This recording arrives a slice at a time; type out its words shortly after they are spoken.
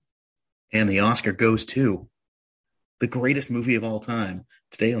And the Oscar goes to the greatest movie of all time.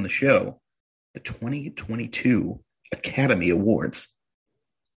 Today on the show, the 2022 Academy Awards.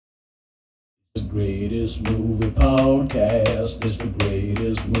 The greatest movie podcast. It's the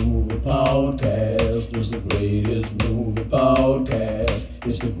greatest movie podcast. It's the greatest movie podcast.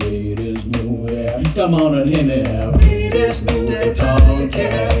 It's the greatest movie. Come on and hear me now. Greatest movie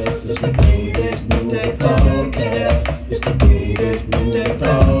podcast. It's the greatest movie podcast. It's the greatest movie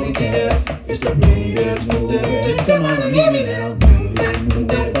podcast. It's the greatest movie. Come on and hear me now. Greatest movie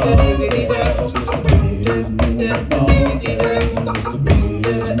podcast. It's the greatest movie podcast. It's the greatest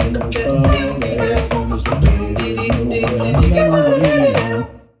movie podcast.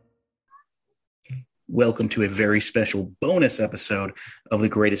 Welcome to a very special bonus episode of the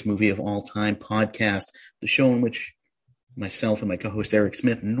Greatest Movie of All Time podcast, the show in which myself and my co-host Eric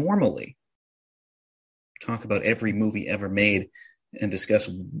Smith normally talk about every movie ever made and discuss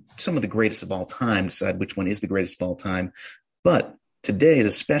some of the greatest of all time, decide which one is the greatest of all time. But today is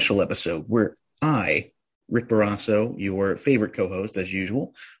a special episode where I, Rick Barrasso, your favorite co-host as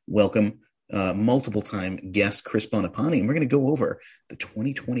usual, welcome multiple time guest Chris Buonopane, and we're going to go over the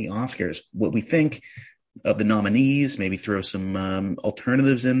 2020 Oscars, what we think of the nominees, maybe throw some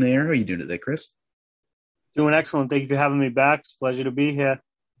alternatives in there. How are you doing today, Chris? Doing excellent. Thank you for having me back. It's a pleasure to be here.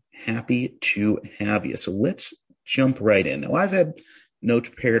 Happy to have you. So let's jump right in. Now, I've had notes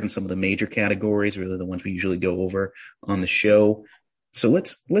prepared in some of the major categories, really the ones we usually go over on the show. So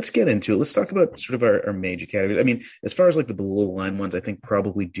let's get into it. Let's talk about sort of our major categories. I mean, as far as like the below the line ones, I think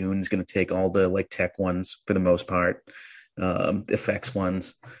probably Dune's going to take all the like tech ones for the most part, effects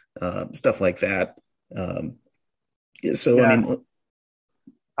ones, stuff like that. I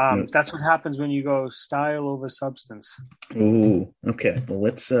mean, that's what happens when you go style over substance. Ooh, okay. Well,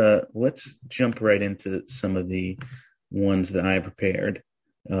 let's jump right into some of the ones that I prepared.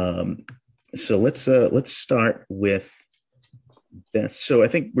 So let's start with best. So I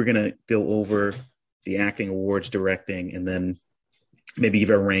think we're going to go over the acting awards, directing, and then maybe give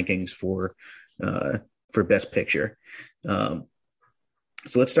our rankings for best picture. So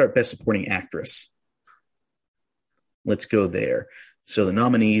let's start best supporting actress. Let's go there. So the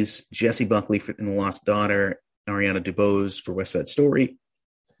nominees: Jessie Buckley in The Lost Daughter, Ariana DeBose for West Side Story,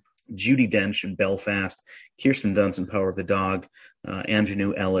 Judi Dench in Belfast, Kirsten Dunst in Power of the Dog,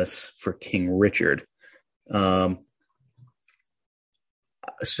 Aunjanue Ellis for King Richard.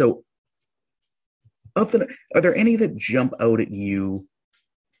 So, are there any that jump out at you,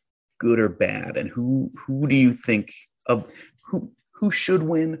 good or bad? And who do you think of who should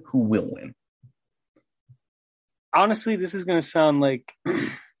win? Who will win? Honestly, this is going to sound like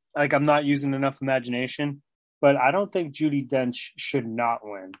I'm not using enough imagination, but I don't think Judi Dench should not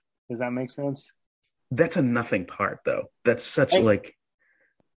win. Does that make sense? That's a nothing part, though. That's such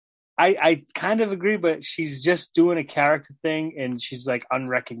I kind of agree, but she's just doing a character thing, and she's like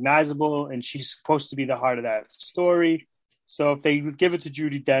unrecognizable, and she's supposed to be the heart of that story. So if they give it to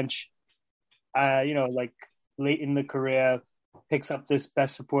Judi Dench, like late in the career, picks up this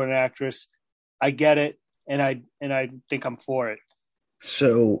Best Supporting Actress, I get it, and I think I'm for it.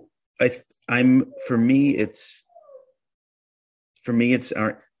 So for me it's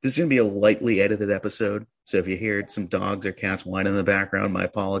this is going to be a lightly edited episode. So if you hear some dogs or cats whining in the background, my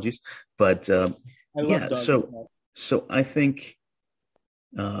apologies. But so I think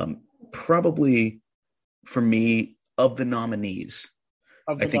probably for me, of the nominees,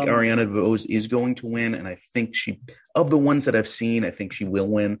 I think Ariana DeBose is going to win, and I think of the ones that I've seen, I think she will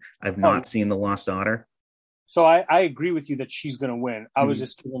win. I've not seen The Lost Daughter. So I agree with you that she's going to win. I was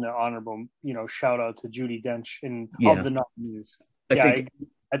just giving an honorable, shout out to Judi Dench of the nominees.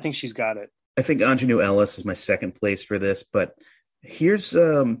 I think she's got it. I think Aunjanue Ellis is my second place for this, but here's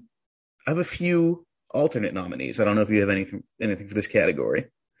I have a few alternate nominees. I don't know if you have anything for this category.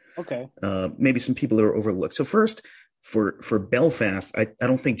 Okay. Maybe some people that are overlooked. So first, for Belfast, I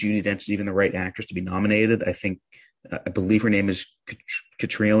don't think Judi Dench is even the right actress to be nominated. I believe her name is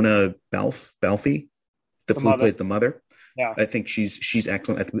Catriona Balfe, who plays the mother. Yeah. I think she's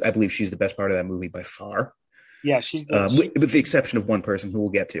excellent. I believe she's the best part of that movie by far. Yeah, she's with the exception of one person who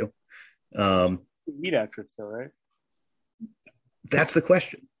we'll get to. Lead actress, though, right? That's the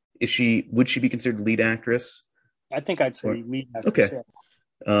question. Would she be considered lead actress? I think I'd say lead actress. Okay.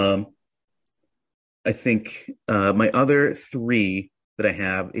 Yeah. I think my other three that I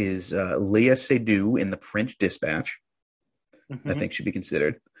have is Léa Seydoux in The French Dispatch. Mm-hmm. I think should be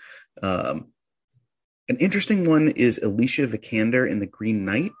considered. An interesting one is Alicia Vikander in The Green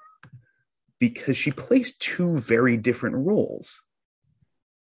Knight, because she plays two very different roles.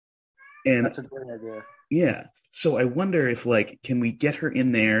 And that's a great idea. Yeah. So I wonder if like, can we get her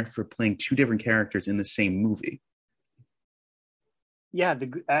in there for playing two different characters in the same movie? Yeah,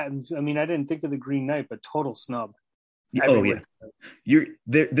 I mean, I didn't think of the Green Knight, but total snub Oh yeah, everywhere. you're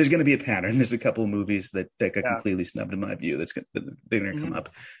there. There's going to be a pattern. There's a couple of movies that got Yeah. completely snubbed in my view. They're going to come Hmm. up.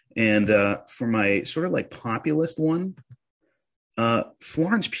 And for my sort of like populist one,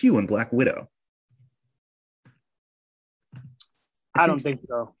 Florence Pugh in Black Widow. I don't think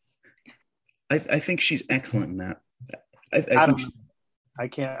so. I think she's excellent in that. I think don't know. I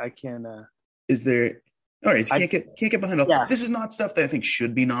can't. I can't. is there. All right, you can't get behind all. Yeah. This is not stuff that I think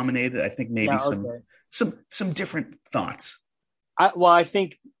should be nominated. I think maybe Yeah. Okay. some different thoughts. I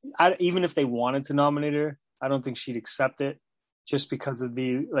think even if they wanted to nominate her, I don't think she'd accept it, just because of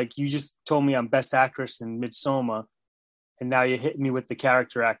the like you just told me I'm Best Actress in Midsommar, and now you're hitting me with the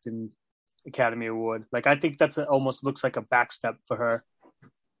Character Acting Academy Award. Like I think almost looks like a backstep for her.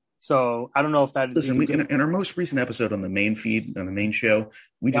 So I don't know if that is. Listen, in our most recent episode on the main feed, on the main show,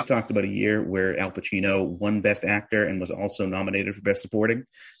 we just talked about a year where Al Pacino won Best Actor and was also nominated for Best Supporting.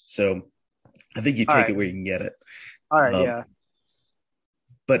 So I think you take it where you can get it. All right, yeah.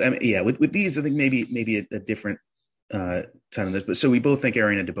 But I mean, yeah, with these, I think maybe a different time of this. But so we both think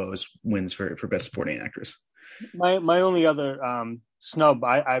Ariana DeBose wins for Best Supporting Actress. My only other snub,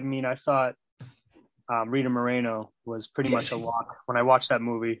 I mean, I thought Rita Moreno was pretty much a lock when I watched that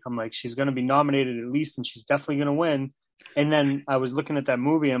movie. I'm like, she's going to be nominated at least, and she's definitely going to win. And then I was looking at that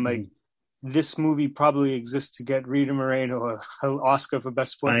movie, and I'm like, this movie probably exists to get Rita Moreno an Oscar for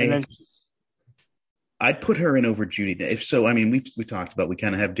Best Supporting. I'd put her in over Judi Dench. If so, I mean, we talked about we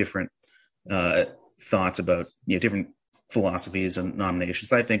kind of have different thoughts about different philosophies and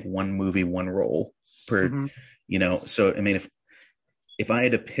nominations. I think one movie, one role per, So I mean, if I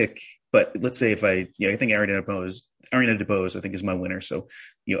had to pick. But let's say if I think Ariana DeBose, I think is my winner. So,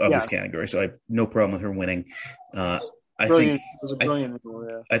 of this category. So I have no problem with her winning. I think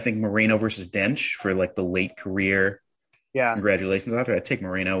Moreno versus Dench for like the late career. Yeah. Congratulations, author. I'd take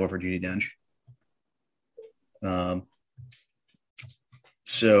Moreno over Judi Dench.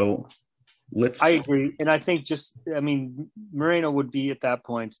 So I agree. And I think Moreno would be at that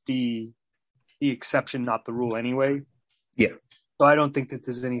point the exception, not the rule anyway. Yeah. So I don't think that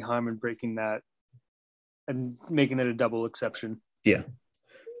there's any harm in breaking that and making it a double exception. Yeah.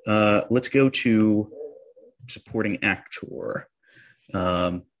 Let's go to supporting actor.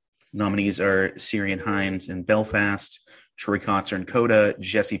 Nominees are Syrian Hines in Belfast, Troy Kotsur in Coda,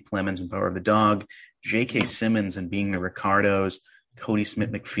 Jesse Plemons in Power of the Dog, J.K. Simmons in Being the Ricardos, Cody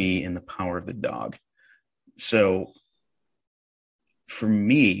Smith-McPhee in The Power of the Dog. So for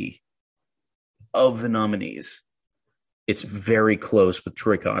me, of the nominees, it's very close with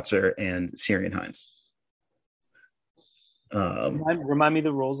Troy Kotsur and Syrian Hines. Remind me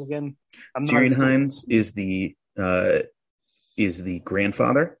the roles again. Syrian Hines is the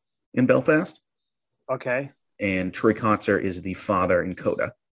grandfather in Belfast. Okay. And Troy Kotsur is the father in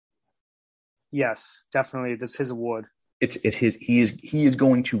Coda. Yes, definitely. That's his award. It's his. He is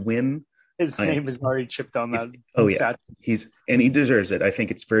going to win. His name is already chipped on that. Oh yeah, he deserves it. I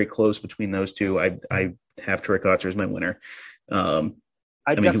think it's very close between those two. I have Troy Kotsur as my winner. I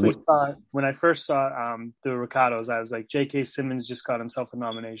definitely thought when I first saw the Ricardos, I was like, J.K. Simmons just got himself a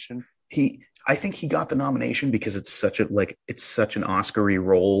nomination. I think he got the nomination because it's such an Oscar-y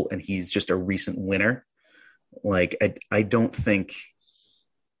role, and he's just a recent winner. Like I don't think.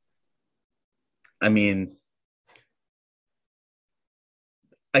 I mean,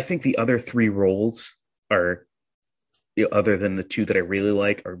 I think the other three roles are, other than the two that I really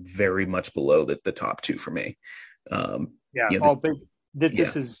like, are very much below the top two for me.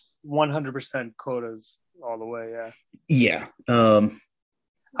 This is 100% Coda's all the way. Yeah. Yeah.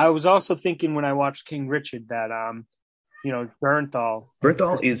 I was also thinking when I watched King Richard that, Bernthal.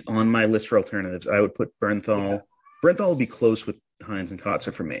 Bernthal is on my list for alternatives. I would put Bernthal. Yeah. Bernthal will be close with Hines and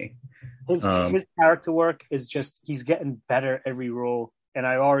Kotsur for me. His character work is just, he's getting better every role, and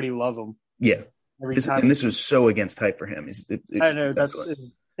I already love him. Yeah. This was so against type for him. I know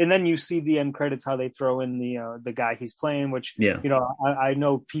and then you see the end credits, how they throw in the guy he's playing, which, I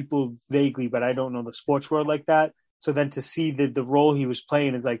know people vaguely, but I don't know the sports world like that. So then to see the role he was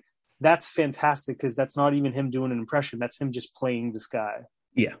playing is like, that's fantastic, because that's not even him doing an impression. That's him just playing this guy.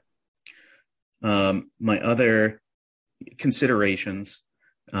 Yeah. My other considerations,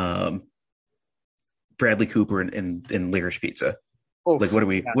 Bradley Cooper in Licorice Pizza. Oh, like what are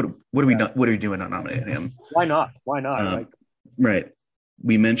we doing not nominating him? Why not? Right.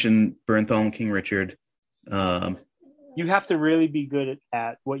 We mentioned Bernthal and King Richard. You have to really be good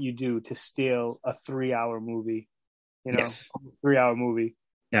at what you do to steal a 3-hour movie. Yes. 3-hour movie.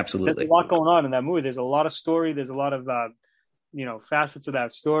 There's a Absolutely. lot going on in that movie. There's a lot of story. There's a lot of facets of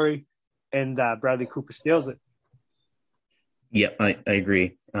that story, and Bradley Cooper steals it. Yeah, I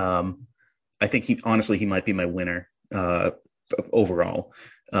agree. I think he might be my winner overall.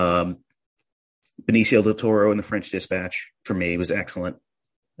 Benicio del Toro in The French Dispatch for me was excellent.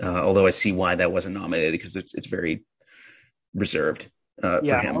 Although I see why that wasn't nominated because it's very reserved for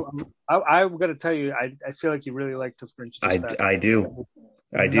him. I'm going to tell you, I feel like you really like The French Dispatch. I do.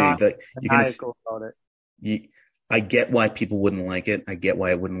 I do. Not You're gonna maniacal about it. I get why people wouldn't like it. I get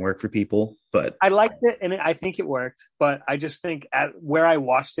why it wouldn't work for people, but I liked it and I think it worked. But I just think at where I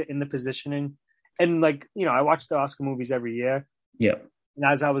watched it in the positioning, and I watch the Oscar movies every year. Yeah. And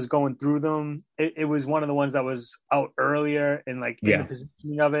as I was going through them, it was one of the ones that was out earlier, and in the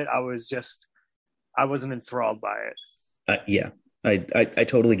positioning of it, I wasn't enthralled by it. Yeah, I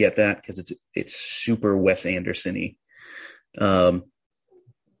totally get that because it's super Wes Anderson-y.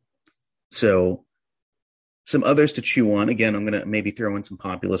 So some others to chew on. Again, I'm gonna maybe throw in some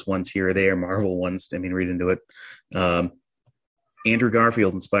populist ones here or there, Marvel ones. I mean, read into it. Andrew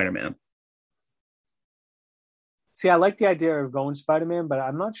Garfield and Spider-Man. See, I like the idea of going Spider-Man, but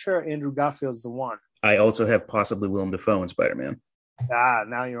I'm not sure Andrew Garfield's the one. I also have possibly Willem Dafoe in Spider-Man.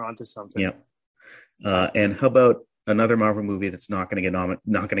 Now you're onto something. Yeah. And how about another Marvel movie that's not going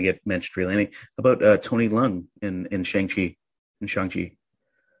to get mentioned really? How about Tony Leung in Shang-Chi?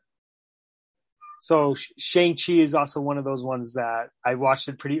 So Shang-Chi is also one of those ones that I watched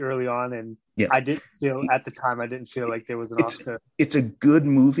it pretty early on, and I didn't feel like there was an Oscar. It's a good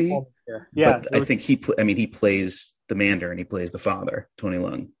movie. Yeah. But I think he plays the Mandarin, he plays the father, Tony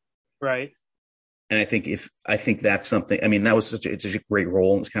Leung. Right. And I think that's something. I mean, that was such a great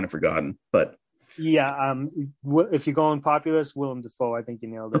role and it's kind of forgotten. But yeah, if you're going populist, Willem Dafoe, I think you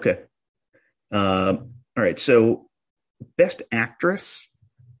nailed it. Okay. All right. So, Best Actress.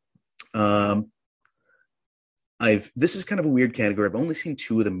 This is kind of a weird category. I've only seen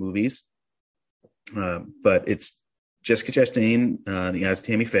 2 of the movies, but it's Jessica Chastain, The Eyes of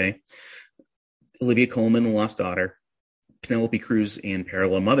Tammy Faye, Olivia Colman, The Lost Daughter, Penelope Cruz in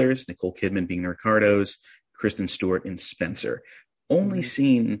Parallel Mothers, Nicole Kidman being the Ricardos, Kristen Stewart in Spencer. Only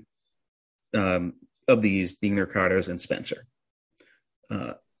seen of these being the Ricardos and Spencer.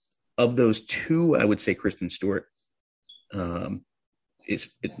 Of those 2, I would say Kristen Stewart I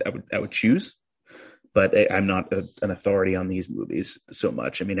would choose, but I'm not an authority on these movies so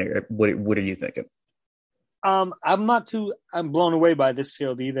much. I mean, what are you thinking? I'm blown away by this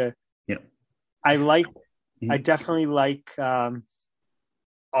field either. Yeah. I definitely like all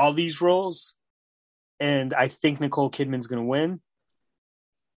these roles, and I think Nicole Kidman's going to win.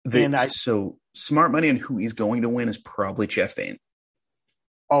 So smart money on who he's going to win is probably Chastain.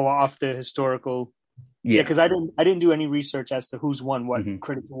 Oh, off the historical. Yeah, because I didn't do any research as to who's won what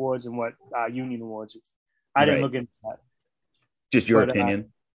critic awards and what union awards. I didn't look into that. Just your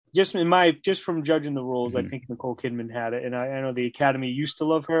opinion. Just from judging the rules, I think Nicole Kidman had it, and I know the Academy used to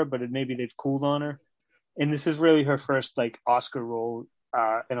love her, but maybe they've cooled on her. And this is really her first Oscar role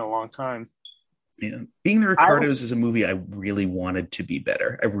in a long time. Yeah, Being the Ricardos is a movie I really wanted to be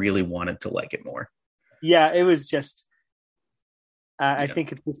better. I really wanted to like it more. Yeah, it was just. I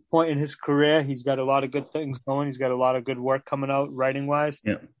think at this point in his career, he's got a lot of good things going. He's got a lot of good work coming out writing wise.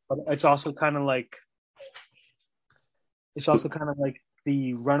 Yeah, but it's also kind of like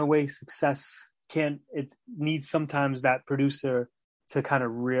the runaway success it needs sometimes that producer to kind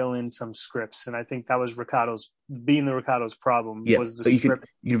of reel in some scripts. And I think that was being the Ricardo's problem. Yeah, was the but script.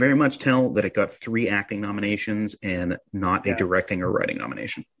 You can very much tell that it got 3 acting nominations and not a directing or writing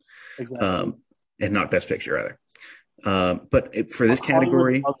nomination. Exactly. And not Best Picture either. But for this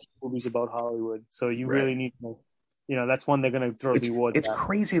category, movies about Hollywood, so you really need to, that's one they're going to throw the award. It's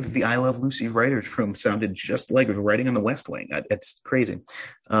crazy that the I Love Lucy writers' room sounded just like writing on the West Wing. It's crazy.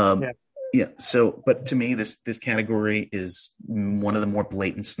 Yeah. So, but to me, this category is one of the more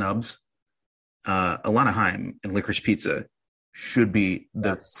blatant snubs. Alana Haim and Licorice Pizza should be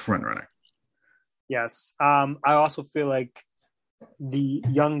the front runner. Yes. I also feel like the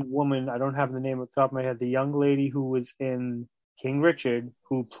young woman, I don't have the name off the top of my head, the young lady who was in King Richard,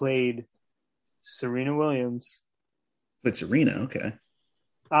 who played Serena Williams. But Serena, okay.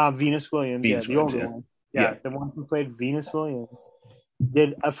 Venus Williams, the older one. Yeah, the one who played Venus Williams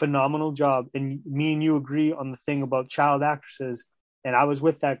did a phenomenal job. And me and you agree on the thing about child actresses. And I was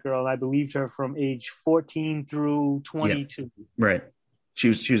with that girl, and I believed her from age 14 through 22. Yeah, right. She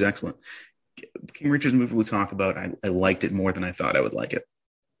was excellent. King Richard's movie we'll talk about, I liked it more than I thought I would like it.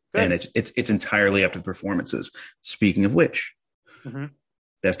 Good. And it's entirely up to the performances. Speaking of which,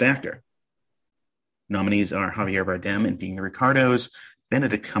 Best Actor. Nominees are Javier Bardem in Being the Ricardos,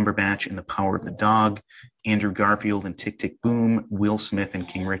 Benedict Cumberbatch in The Power of the Dog, Andrew Garfield in Tick, Tick, Boom, Will Smith in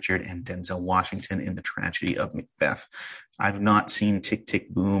King Richard, and Denzel Washington in The Tragedy of Macbeth. I've not seen Tick, Tick,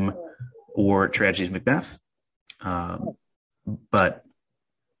 Boom or Tragedy of Macbeth, but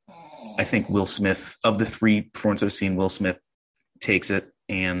I think Will Smith, of the three performances I've seen, Will Smith takes it,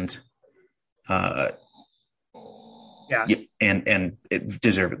 and and it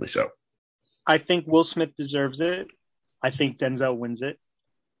deservedly so. I think Will Smith deserves it. I think Denzel wins it.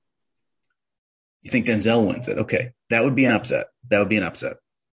 You think Denzel wins it? Okay. That would be an upset. I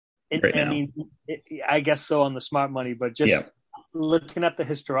guess so on the smart money, but just looking at the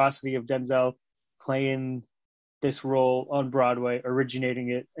historicity of Denzel playing this role on Broadway, originating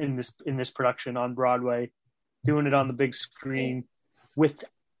it in this production on Broadway, doing it on the big screen with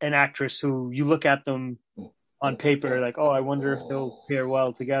an actress who you look at them on paper like, oh, I wonder if they'll pair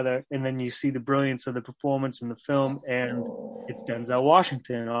well together. And then you see the brilliance of the performance in the film, and it's Denzel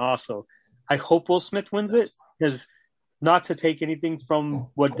Washington also. I hope Will Smith wins it, because not to take anything from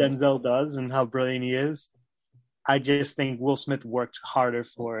what Denzel does and how brilliant he is, I just think Will Smith worked harder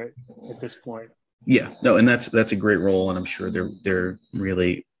for it at this point. Yeah, no, and that's a great role, and I'm sure they're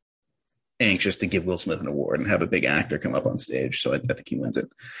really anxious to give Will Smith an award and have a big actor come up on stage. So I think he wins it.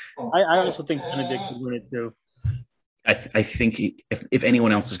 I also think Benedict would win it too. I think if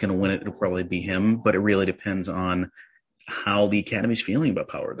anyone else is going to win it, it'll probably be him, but it really depends on how the Academy's feeling about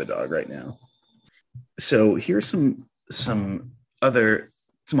Power of the Dog right now. So here's some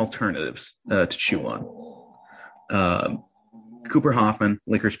alternatives to chew on. Cooper Hoffman,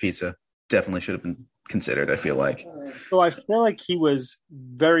 Licorice Pizza, definitely should have been considered, I feel like. So I feel like he was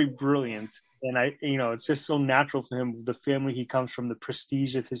very brilliant, and it's just so natural for him, the family he comes from, the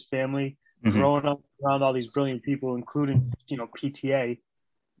prestige of his family, growing up around all these brilliant people, including, PTA.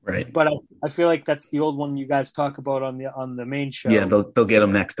 Right. But I feel like that's the old one you guys talk about on the main show. Yeah, they'll get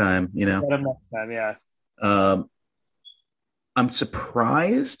him next time, Get him next time, yeah. I'm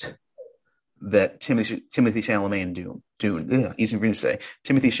surprised that Timothy Chalamet in Dune, easy for me to say,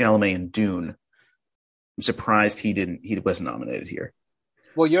 Timothy Chalamet in Dune, I'm surprised he wasn't nominated here.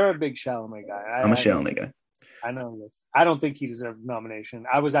 Well, you're a big Chalamet guy. I'm a Chalamet guy. I know this. I don't think he deserved nomination.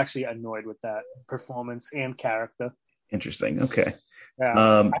 I was actually annoyed with that performance and character. Interesting. Okay. Yeah,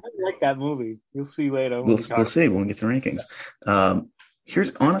 I didn't like that movie. You'll see later. We'll see when we get to rankings.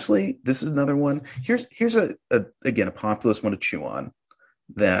 This is another one. Here's again a populist one to chew on.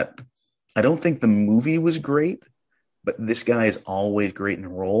 That I don't think the movie was great, but this guy is always great in the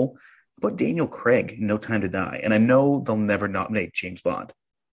role. How about Daniel Craig in No Time to Die? And I know they'll never nominate James Bond.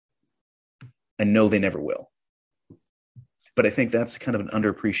 I know they never will. But I think that's kind of an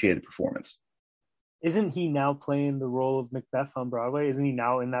underappreciated performance. Isn't he now playing the role of Macbeth on Broadway? Isn't he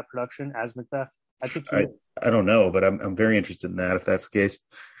now in that production as Macbeth? I think I don't know, but I'm very interested in that if that's the case.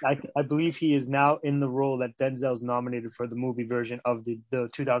 I believe he is now in the role that Denzel's nominated for the movie version of the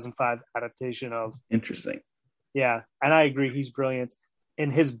 2005 adaptation of. Interesting. Yeah, and I agree. He's brilliant.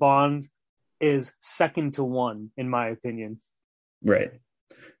 And his Bond is second to one, in my opinion. Right.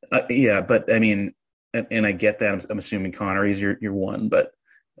 Yeah, but I mean, and I get that. I'm assuming Connery's your one, but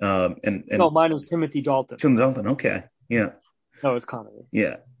no, mine was Timothy Dalton. Timothy Dalton, okay, yeah. No, it's Connery.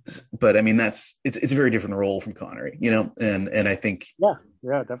 Yeah, but I mean it's a very different role from Connery, and I think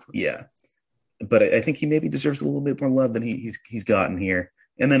yeah, definitely, yeah. But I think he maybe deserves a little bit more love than he's gotten here.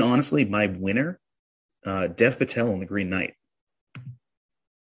 And then honestly, my winner, Dev Patel in The Green Knight.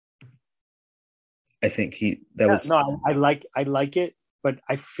 I think I like it, but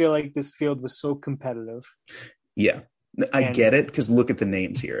I feel like this field was so competitive. Yeah. I get it, because look at the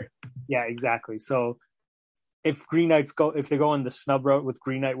names here. Yeah, exactly. So if they go on the snub route with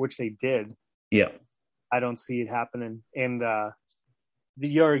Green Knight, which they did, yeah, I don't see it happening. And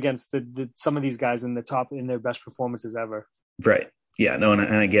you're against some of these guys in the top in their best performances ever. Right. Yeah. No, and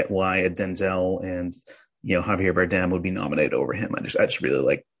I get why Denzel and Javier Bardem would be nominated over him. I just really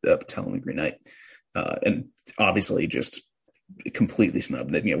like Patel in The Green Knight, and obviously just completely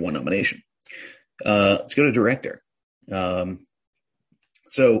snubbed. Didn't get one nomination. Let's go to director.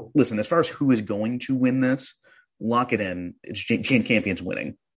 So listen, as far as who is going to win this, lock it in. It's Jane Campion's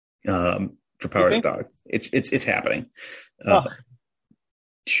winning for Power of the Dog. It's happening.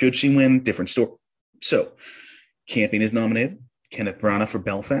 Should she win? Different story. So Campion is nominated. Kenneth Branagh for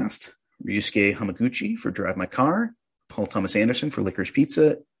Belfast, Ryusuke Hamaguchi for Drive My Car, Paul Thomas Anderson for Licorice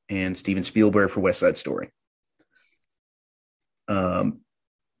Pizza, and Steven Spielberg for West Side Story.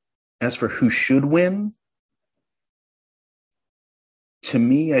 As for who should win, to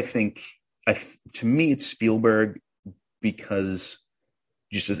me, it's Spielberg, because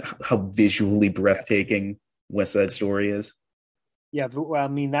just how visually breathtaking West Side Story is. Yeah, but, well, I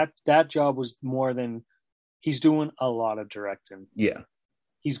mean that job was more than he's doing a lot of directing. Yeah.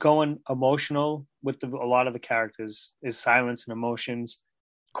 He's going emotional with a lot of the characters, his silence and emotions,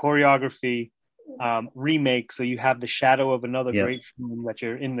 choreography, remake. So you have the shadow of another Yeah. great film that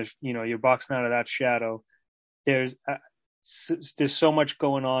you're in you're boxing out of that shadow. There's there's so much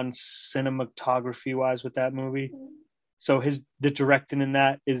going on cinematography wise with that movie. So the directing in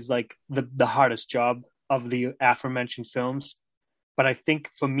that is like the hardest job of the aforementioned films. But I think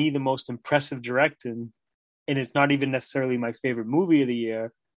for me the most impressive directing, and it's not even necessarily my favorite movie of the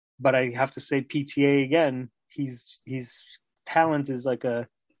year, but I have to say PTA again. He's talent is like a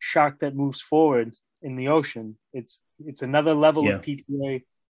shark that moves forward in the ocean. It's another level Yeah. of PTA,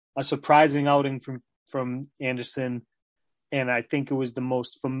 a surprising outing from Anderson, and I think it was the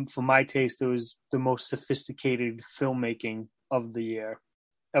most for my taste. It was the most sophisticated filmmaking of the year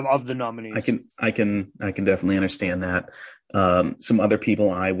of the nominees. I can definitely understand that. Some other people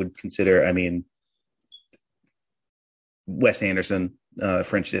I would consider. I mean, Wes Anderson,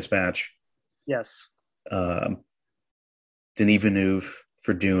 French Dispatch. Yes. Denis Villeneuve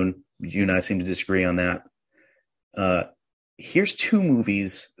for Dune. You and I seem to disagree on that. Here's two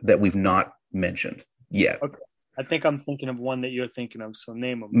movies that we've not mentioned yet. Okay. I think I'm thinking of one that you're thinking of, so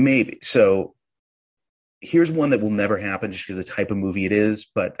name them. Maybe. So here's one that will never happen just because of the type of movie it is,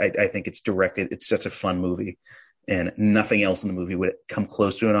 but I think it's directed. It's such a fun movie, and nothing else in the movie would come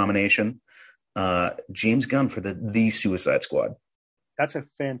close to a nomination. James Gunn for the Suicide Squad. That's a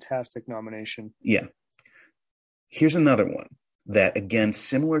fantastic nomination. Yeah. Here's another one that, again,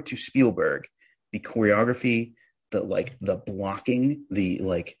 similar to Spielberg, the choreography, the blocking,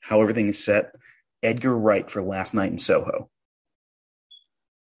 how everything is set. Edgar Wright for Last Night in Soho.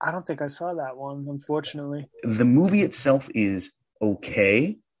 I don't think I saw that one, unfortunately. The movie itself is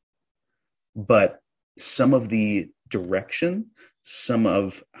okay, but some of the direction, some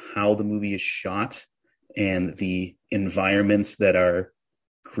of how the movie is shot, and the environments that are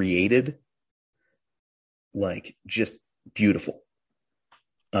created, just beautiful.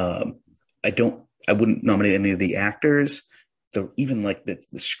 I wouldn't nominate any of the actors. Even the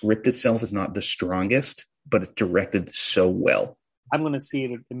script itself is not the strongest, but it's directed so well. I'm going to see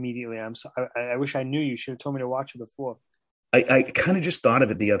it immediately. I wish I knew. You should have told me to watch it before. I kind of just thought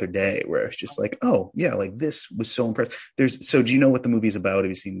of it the other day, where it's just like, oh yeah, this was so impressive. So do you know what the movie's about?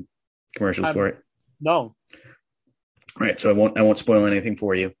 Have you seen commercials for it? No. All right, so I won't spoil anything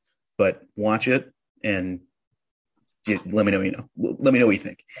for you, but watch it and let me know. Let me know what you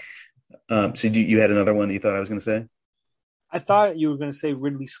think. So you had another one that you thought I was going to say? I thought you were going to say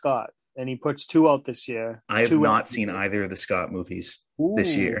Ridley Scott, and he puts 2 out this year. I have not seen either of the Scott movies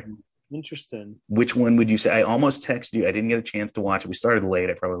this year. Interesting. Which one would you say? I almost texted you. I didn't get a chance to watch it. We started late.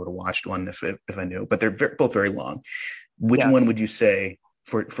 I probably would have watched one if I knew, but they're both very long. Which one would you say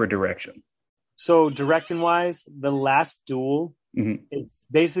for direction? So directing wise, The Last Duel is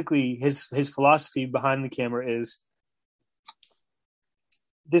basically his philosophy behind the camera is,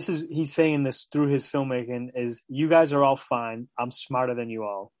 he's saying this through his filmmaking is, you guys are all fine. I'm smarter than you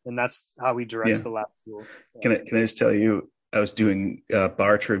all. And that's how he directs The Last Duel. Can I just tell you, I was doing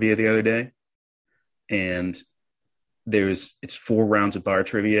bar trivia the other day, and it's 4 rounds of bar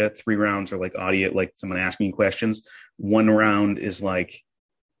trivia. 3 rounds are audio, someone asking you questions. 1 round is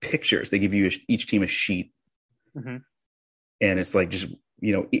pictures. They give you each team a sheet. And it's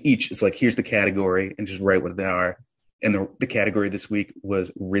it's here's the category and just write what they are. And the category this week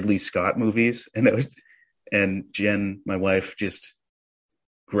was Ridley Scott movies. And Jen, my wife, just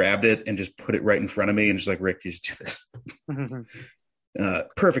grabbed it and just put it right in front of me and just Rick, you just do this.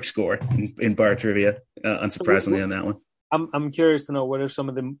 Perfect score in bar trivia, unsurprisingly on that one. I'm curious to know, what are some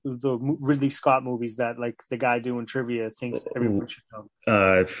of the Ridley Scott movies that the guy doing trivia thinks everyone should know?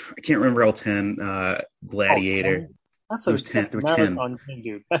 I can't remember all 10. Gladiator. There was 10.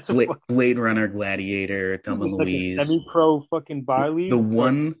 Dude. That's Blade Runner, Gladiator, Thelma and Louise. A semi-pro fucking bar league.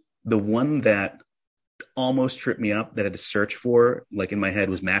 The one that almost tripped me up that I had to search for, in my head,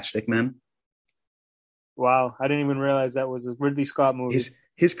 was Matchstick Men. Wow, I didn't even realize that was a Ridley Scott movie.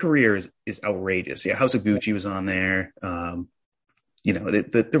 His career is outrageous. Yeah, House of Gucci was on there. The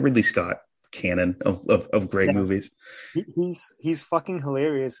Ridley Scott canon of great movies. He's fucking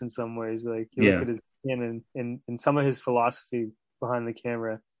hilarious in some ways. Look at his canon and some of his philosophy behind the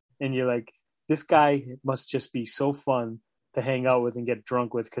camera, and you're like, this guy must just be so fun to hang out with and get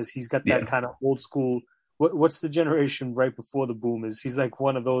drunk with, because he's got that kind of old school. What's the generation right before the boomers? He's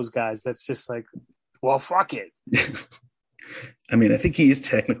one of those guys that's just well, fuck it. I mean, I think he is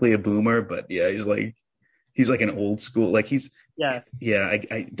technically a boomer, but yeah, he's He's like an old school, like he's Yeah. yeah.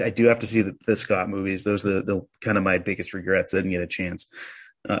 I do have to see the Scott movies. Those are the kind of my biggest regrets that I didn't get a chance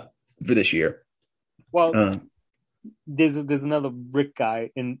uh, for this year. Well, Uh, there's another Rick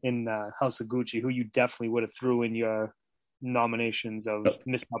guy in House of Gucci who you definitely would have threw in your nominations of oh,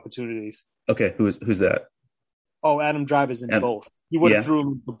 missed opportunities. okay, who's that? Oh, Adam Driver's in And both. You would have yeah, threw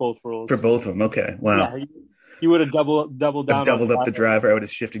him for both for roles. both of them. Okay, wow. Yeah, you would have doubled I've down on doubled up the Driver. driver. I would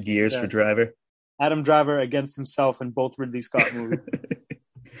have shifted gears Yeah. for driver. Adam Driver against himself in both Ridley Scott movies.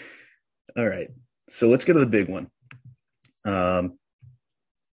 All right, so let's go to the big one. Um,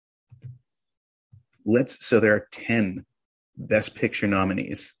 so there are 10 Best Picture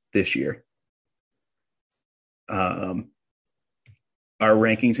nominees this year. Our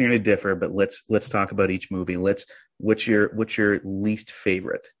rankings are going to differ, but let's talk about each movie. What's your least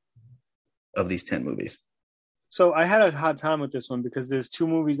favorite of these 10 movies? So I had a hard time with this one because there's two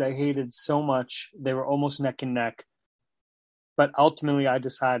movies I hated so much. They were almost neck and neck. But ultimately, I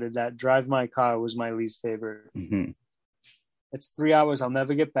decided that Drive My Car was my least favorite. Mm-hmm. It's 3 hours I'll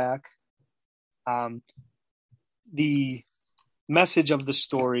never get back. The message of the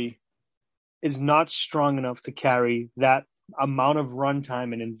story is not strong enough to carry that amount of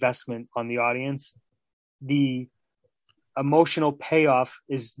runtime and investment on the audience. The emotional payoff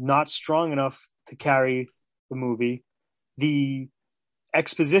is not strong enough to carry the movie. The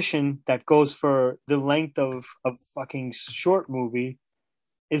exposition that goes for the length of a fucking short movie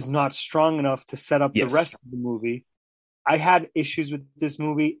is not strong enough to set up the rest of the movie. I had issues with this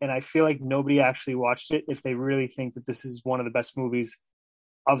movie, and I feel like nobody actually watched it if they really think that this is one of the best movies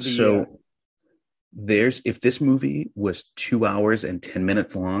of the year. If this movie was 2 hours and 10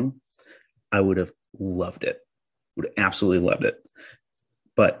 minutes long, I would have loved it. Would have absolutely loved it.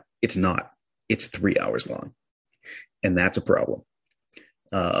 But it's not. It's 3 hours long. And that's a problem.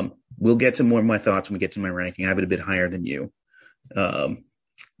 We'll get to more of my thoughts when we get to my ranking. I have it a bit higher than you.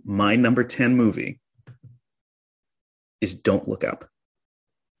 My number 10 movie is Don't Look Up.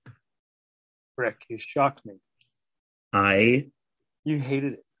 Rick, you shocked me. You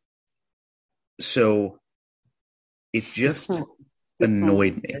hated it. So it just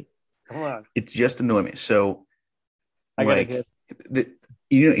annoyed me. Come on. It just annoyed me. So I gotta hear.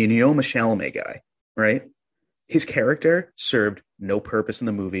 you know Chalamet guy, right? His character served no purpose in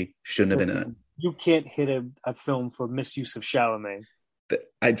the movie, shouldn't have been in it. You can't hit a film for misuse of Chalamet.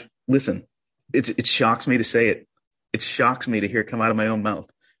 Listen, it shocks me to say it. It shocks me to hear it come out of my own mouth.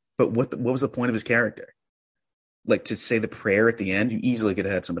 But what was the point of his character? Like, to say the prayer at the end, you easily could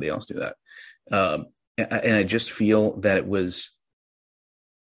have had somebody else do that. And I just feel that it was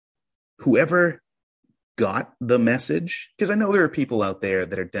whoever got the message, because I know there are people out there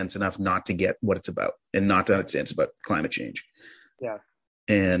that are dense enough not to get what it's about and not to understand it's about climate change. Yeah.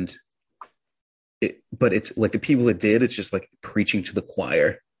 But it's like the people that did, it's just like preaching to the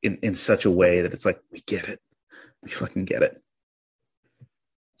choir in such a way that it's like, we get it. We fucking get it.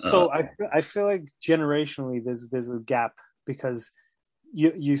 So I feel like generationally there's a gap, because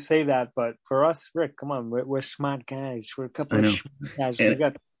you say that, but for us, Rick, come on, we're smart guys. We're a couple of smart guys.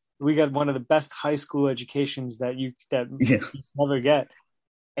 And we got one of the best high school educations that you never get.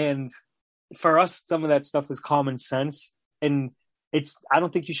 And for us, some of that stuff is common sense. And I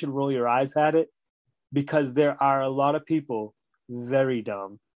don't think you should roll your eyes at it, because there are a lot of people very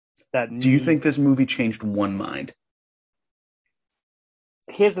dumb. Do you think this movie changed one mind?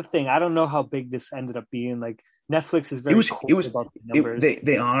 Here's the thing. I don't know how big this ended up being. Like, Netflix is very cool about the numbers.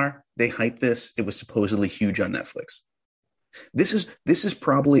 They hyped this. It was supposedly huge on Netflix. This is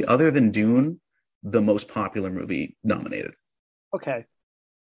probably, other than Dune, the most popular movie nominated. Okay.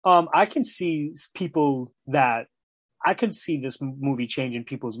 I can see this movie changing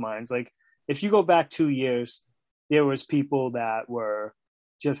people's minds. Like, if you go back 2 years, there was people that were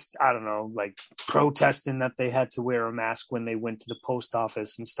just, I don't know, like protesting that they had to wear a mask when they went to the post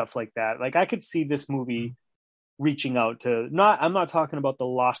office and stuff like that. Like, I could see this movie reaching out to I'm not talking about the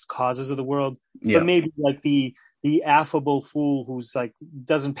lost causes of the world, but maybe like the affable fool who's like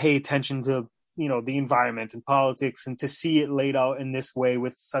doesn't pay attention to, the environment and politics, and to see it laid out in this way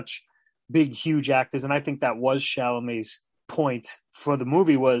with such big, huge actors. And I think that was Chalamet's point for the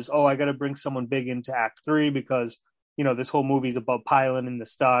movie was, I got to bring someone big into Act 3 because, this whole movie is about piling in the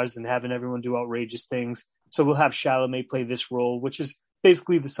stars and having everyone do outrageous things. So we'll have Chalamet play this role, which is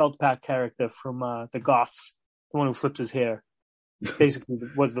basically the South Park character from the Goths, the one who flips his hair, basically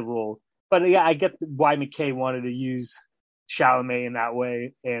was the role. But yeah, I get why McKay wanted to use Chalamet in that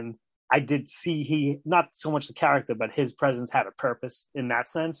way. And I did see he, not so much the character, but his presence had a purpose in that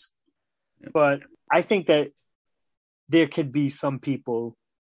sense. But I think that there could be some people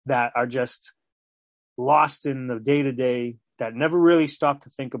that are just lost in the day-to-day that never really stopped to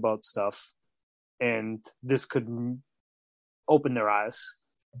think about stuff. And this could open their eyes.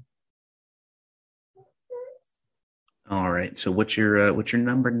 All right. So what's your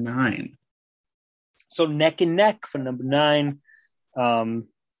number 9? So neck and neck for number 9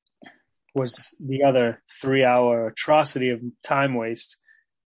 was the other 3-hour atrocity of time waste.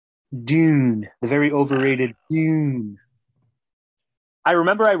 Dune, the very overrated Dune. I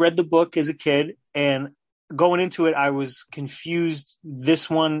remember I read the book as a kid, and going into it, I was confused. This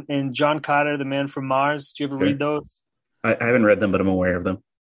one and John Carter, The Man from Mars. Did you ever read those? I haven't read them, but I'm aware of them.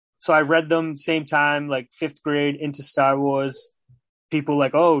 So I read them same time, like 5th grade, into Star Wars. People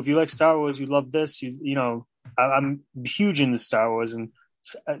like, oh, if you like Star Wars, you love this. I'm huge into Star Wars, and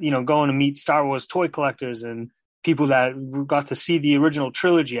going to meet Star Wars toy collectors and people that got to see the original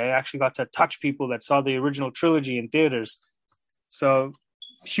trilogy. I actually got to touch people that saw the original trilogy in theaters. So,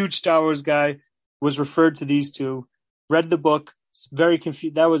 huge Star Wars guy, was referred to these two, read the book, very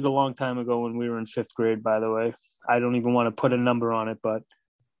confused. That was a long time ago when we were in 5th grade, by the way. I don't even want to put a number on it, but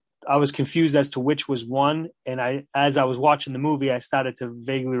I was confused as to which was one. And as I was watching the movie, I started to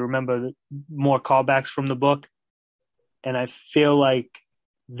vaguely remember more callbacks from the book. And I feel like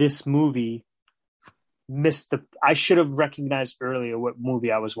this movie I should have recognized earlier what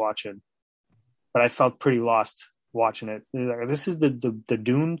movie I was watching, but I felt pretty lost watching it. This is the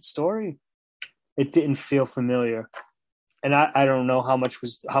Dune story. It didn't feel familiar, and I don't know how much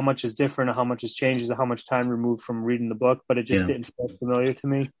is different or how much has changed or how much time removed from reading the book, but it just didn't feel familiar to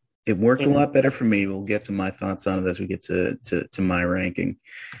me. It worked a lot better for me. We'll get to my thoughts on it as we get to my ranking.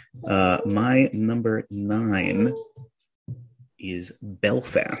 My number 9 is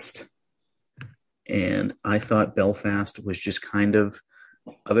Belfast. And I thought Belfast was just kind of,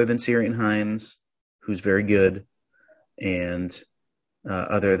 other than Ciarán Hinds, who's very good, and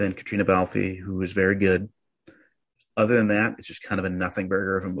other than Katrina Balfe, who was very good, other than that, it's just kind of a nothing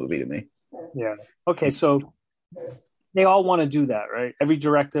burger of a movie to me. Yeah. Okay, so they all want to do that, right? Every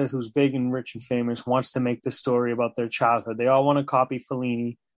director who's big and rich and famous wants to make the story about their childhood. They all want to copy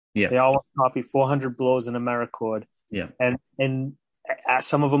Fellini. Yeah. They all want to copy 400 Blows in AmeriCorps. Yeah. And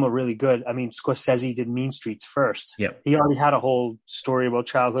some of them are really good. I mean, Scorsese did Mean Streets first. Yeah. He already had a whole story about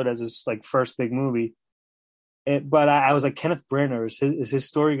childhood as his first big movie. But I was like, Kenneth Branagh, is his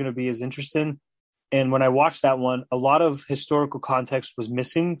story going to be as interesting? And when I watched that one, a lot of historical context was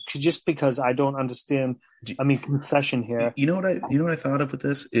missing just because I don't understand. I mean, confession here. You know what I thought of with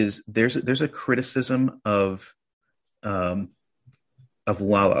this is there's a criticism of La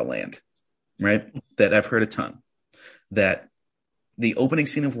La Land, right? That I've heard a ton. That the opening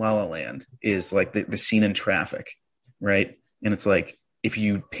scene of La La Land is like the scene in traffic, right? And it's like, if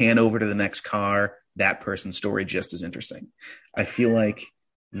you pan over to the next car, that person's story just as interesting. I feel like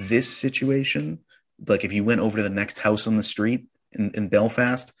this situation, like if you went over to the next house on the street in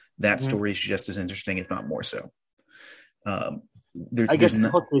Belfast, that story is just as interesting, if not more so. I guess the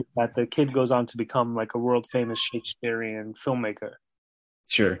hook is that the kid goes on to become like a world famous Shakespearean filmmaker.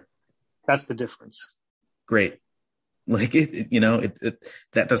 Sure. That's the difference. Great. Like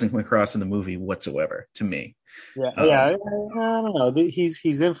that doesn't come across in the movie whatsoever to me. Yeah, I don't know.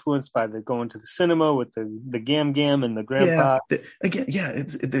 He's influenced by the going to the cinema with the Gam Gam and the grandpa.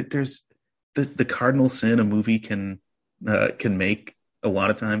 There's the cardinal sin a movie can make a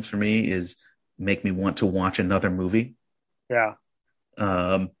lot of times for me is make me want to watch another movie. Yeah.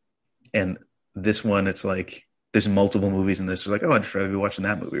 And this one, it's like there's multiple movies in this. It's like, oh, I'd rather be watching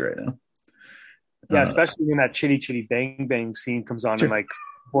that movie right now. Yeah, especially when that Chitty Chitty Bang Bang scene comes on in like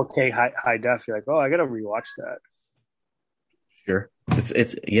 4K high def. You're like, oh, I got to rewatch that. Sure.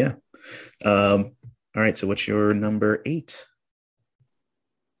 It's yeah. All right. So what's your number 8?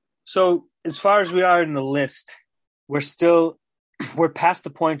 So as far as we are in the list, we're past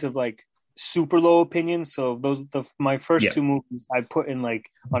the point of like super low opinions. So my first 2 movies I put in like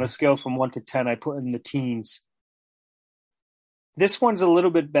on a scale from 1 to 10, I put in the teens. This one's a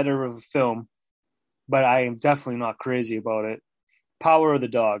little bit better of a film, but I am definitely not crazy about it. Power of the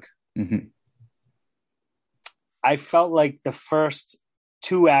Dog. Mm-hmm. I felt like the first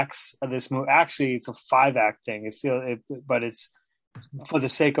 2 acts of this movie, actually it's a 5-act thing. But it's for the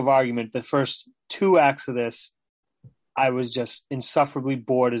sake of argument, the first 2 acts of this, I was just insufferably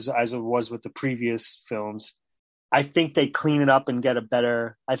bored as it was with the previous films. I think they clean it up and get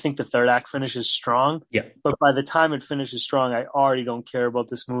I think the 3rd act finishes strong. Yeah. But by the time it finishes strong, I already don't care about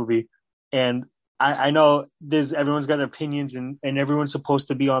this movie. And I know everyone's got their opinions and everyone's supposed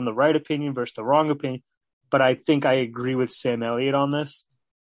to be on the right opinion versus the wrong opinion. But I think I agree with Sam Elliott on this.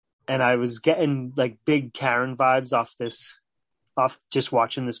 And I was getting like big Karen vibes off this off just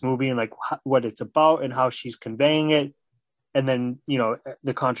watching this movie and like what it's about and how she's conveying it. And then,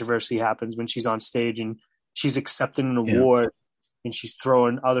 the controversy happens when she's on stage and she's accepting an award and she's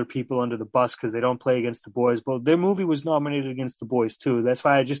throwing other people under the bus because they don't play against the boys. But their movie was nominated against the boys too. That's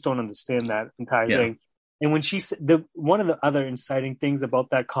why I just don't understand that entire thing. And when she said one of the other inciting things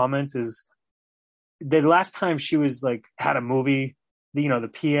about that comment is the last time she was like had a movie, the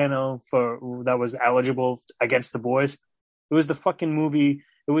piano that was eligible against the boys, it was the fucking movie.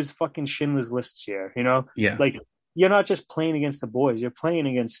 It was fucking Schindler's List year, Yeah. Like you're not just playing against the boys. You're playing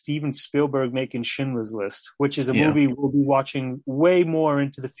against Steven Spielberg making Schindler's List, which is a movie we'll be watching way more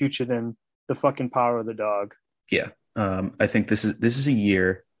into the future than the fucking Power of the Dog. Yeah. I think this is a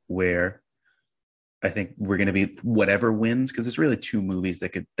year where I think we're going to be whatever wins, because there's really two movies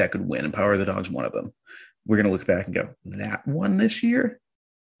that could win, and Power of the Dog's one of them. We're going to look back and go, that one this year?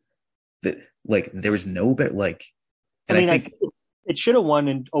 That like there was no better like. And I think it should have won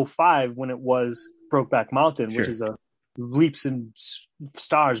in 2005 when it was Brokeback Mountain, which is a leaps and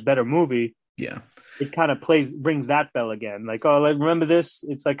stars better movie. Yeah. It kind of rings that bell again. Like, remember this?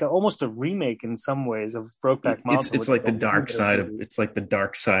 It's like almost a remake in some ways of Brokeback Mountain. It's like the dark side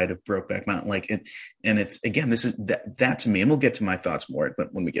of Brokeback Mountain. Like, and it's, again, this is that to me, and we'll get to my thoughts more,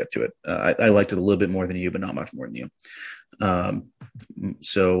 but when we get to it, I liked it a little bit more than you, but not much more than you.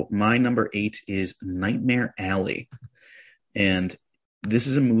 So my number 8 is Nightmare Alley. And this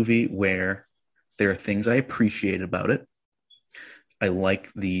is a movie where there are things I appreciate about it. I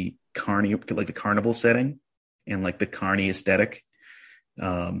like the carnival setting and like the carny aesthetic.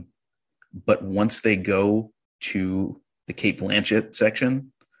 But once they go to the Cate Blanchett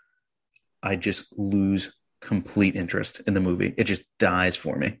section, I just lose complete interest in the movie. It just dies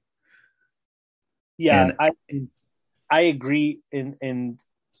for me. Yeah, I agree. In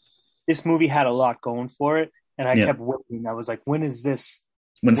this movie had a lot going for it, and I kept waiting. I was like, when is this?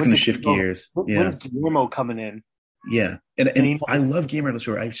 When's going to shift gears? When's Guillermo coming in? Yeah, and I love Guillermo del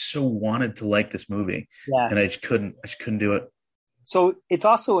Toro. I so wanted to like this movie, and I just couldn't do it. So it's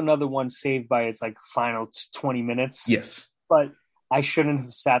also another one saved by its like final 20 minutes. Yes, but I shouldn't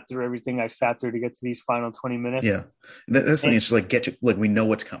have sat through everything I sat through to get to these final 20 minutes. Yeah, that's the thing. It's just like we know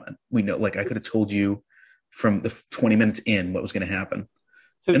what's coming. We know, like I could have told you from the 20 minutes in what was going to happen.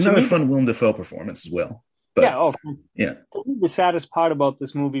 So another fun Willem Dafoe performance as well. But, the saddest part about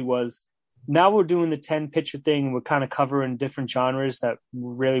this movie was now we're doing the 10 picture thing. We're kind of covering different genres that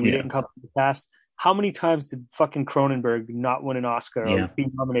really we didn't cover in the past. How many times did fucking Cronenberg not win an Oscar or be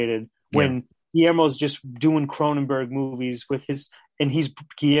nominated when Guillermo's just doing Cronenberg movies with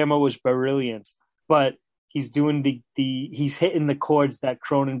Guillermo was brilliant, but he's doing he's hitting the chords that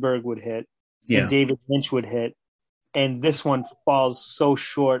Cronenberg would hit and David Lynch would hit. And this one falls so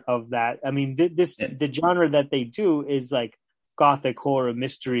short of that. I mean, the genre that they do is like gothic horror,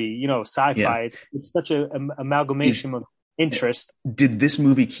 mystery, sci-fi. Yeah. It's such an amalgamation of interest. Did this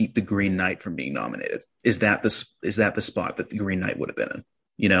movie keep The Green Knight from being nominated? Is that the spot that The Green Knight would have been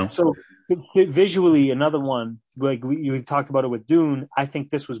in? So visually, another one like you talked about it with Dune. I think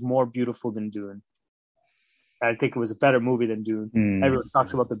this was more beautiful than Dune. I think it was a better movie than Dune. Everyone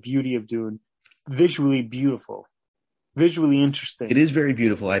talks about the beauty of Dune. Visually beautiful. Visually interesting. It is very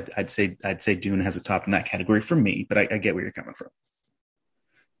beautiful. I'd say Dune has a top in that category for me, but I get where you're coming from.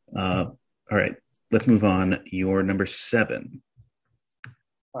 All right, let's move on. Your number 7.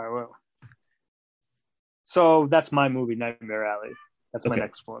 All right, well, so that's my movie, Nightmare Alley. That's my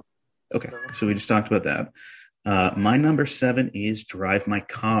next one. Okay, so we just talked about that. My number 7 is Drive My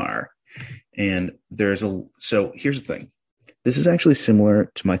Car, and so here's the thing. This is actually similar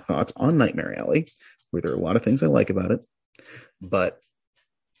to my thoughts on Nightmare Alley, where there are a lot of things I like about it, but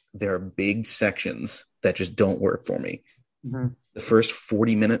there are big sections that just don't work for me. Mm-hmm. The first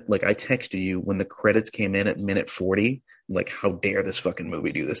 40 minutes, like I texted you when the credits came in at minute 40, like how dare this fucking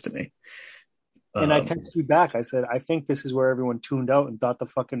movie do this to me? And I texted you back. I said, I think this is where everyone tuned out and thought the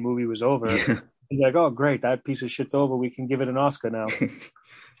fucking movie was over. He's like, oh, great. That piece of shit's over. We can give it an Oscar now.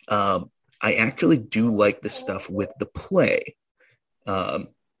 I actually do like the stuff with the play.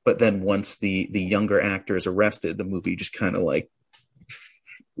 But then once the younger actor is arrested, the movie just kind of like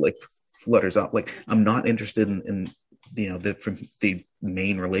flutters off. Like I'm not interested in the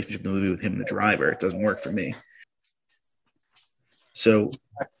main relationship in the movie with him and the driver. It doesn't work for me. So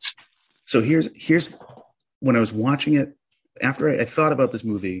here's when I was watching it after I thought about this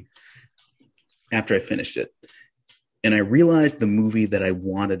movie after I finished it, and I realized the movie that I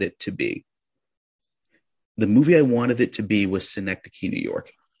wanted it to be. The movie I wanted it to be was Synecdoche, New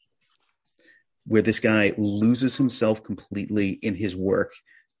York, where this guy loses himself completely in his work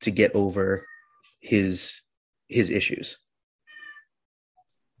to get over his issues.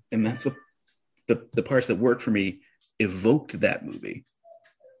 and that's the parts that worked for me evoked that movie,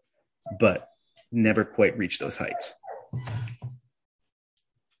 but never quite reached those heights.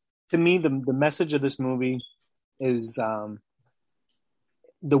 To me, the message of this movie is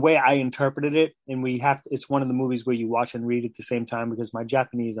the way I interpreted it, and it's one of the movies where you watch and read at the same time because my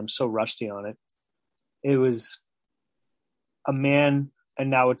Japanese, I'm so rusty on it. It was a man, and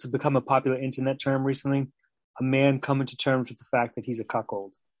now it's become a popular internet term recently, a man coming to terms with the fact that he's a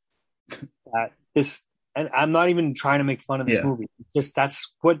cuckold. And I'm not even trying to make fun of this movie. Just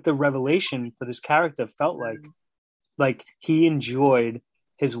that's what the revelation for this character felt like. Like he enjoyed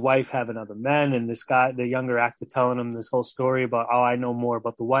his wife having other men, and this guy, the younger actor, telling him this whole story about, oh, I know more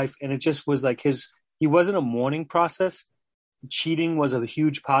about the wife. And it just was like he wasn't a mourning process. Cheating was a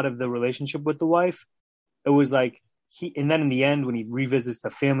huge part of the relationship with the wife. It was like and then in the end, when he revisits the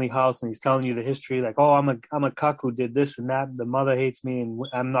family house and he's telling you the history, like, oh, I'm a cuck who did this and that. The mother hates me and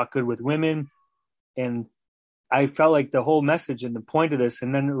I'm not good with women. And I felt like the whole message and the point of this,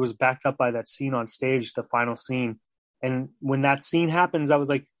 and then it was backed up by that scene on stage, the final scene. And when that scene happens, I was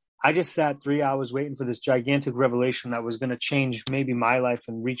like, I just sat 3 hours waiting for this gigantic revelation that was going to change maybe my life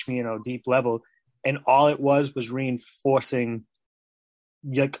and reach me in a deep level. And all it was reinforcing,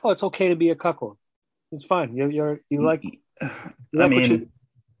 like, oh, it's okay to be a cuckold. It's fine. You like. I mean,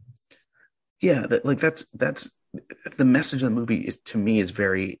 yeah, that's the message of the movie is, to me, is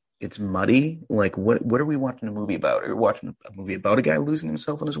it's muddy. Like, what are we watching a movie about? Are we watching a movie about a guy losing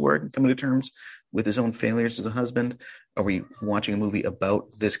himself in his work and coming to terms with his own failures as a husband? Are we watching a movie about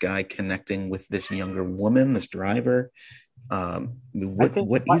this guy connecting with this younger woman, this driver?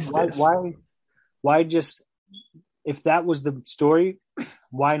 What is this? Why just, if that was the story,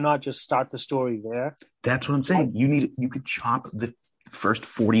 why not just start the story there? That's what I'm saying. You could chop the first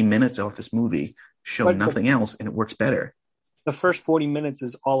 40 minutes off this movie, show nothing else, and it works better. The first 40 minutes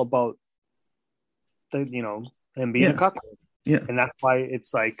is all about him being a cuckold. Yeah. And that's why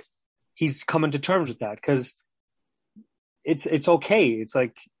it's like he's coming to terms with that, because it's okay. It's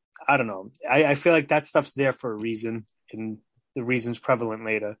like, I don't know. I feel like that stuff's there for a reason, and the reason's prevalent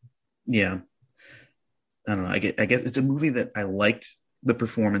later. Yeah. I don't know. I guess it's a movie that I liked the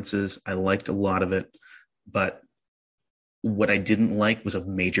performances. I liked a lot of it, but what I didn't like was a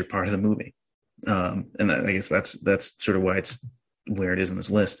major part of the movie. And I guess that's sort of why it's where it is in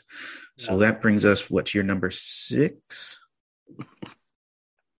this list. So that brings us, to your number 6?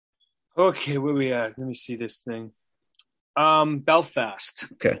 Okay, where we at? Let me see this thing. Belfast.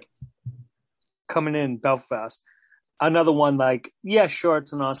 Okay. Coming in, Belfast. Another one, like, yeah, sure,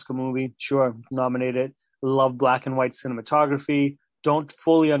 it's an Oscar movie. Sure, nominated. Love black and white cinematography. Don't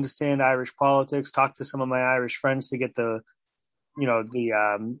fully understand Irish politics. Talk to some of my Irish friends to get the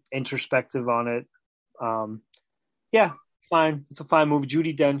introspective on it. Yeah, fine. It's a fine movie.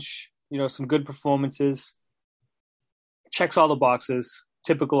 Judi Dench, some good performances. Checks all the boxes.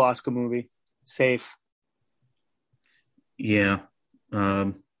 Typical Oscar movie. Safe. Yeah.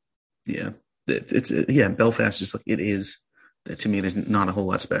 Belfast, just like it is. That, to me, there's not a whole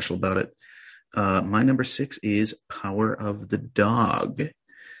lot special about it. My number 6 is Power of the Dog.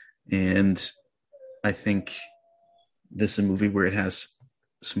 And I think this is a movie where it has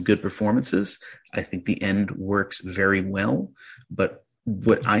some good performances. I think the end works very well. But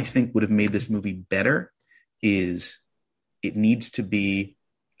what I think would have made this movie better is it needs to be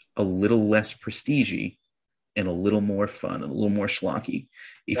a little less prestige-y and a little more fun and a little more schlocky.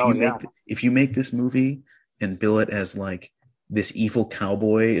 If you make this movie and bill it as like this evil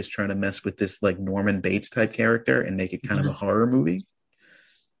cowboy is trying to mess with this like Norman Bates type character and make it kind of a horror movie,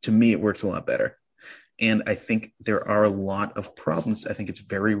 to me, it works a lot better. And I think there are a lot of problems. I think it's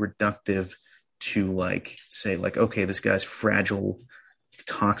very reductive to like say like, okay, this guy's fragile,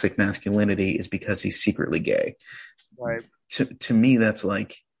 toxic masculinity is because he's secretly gay. Right. To me, that's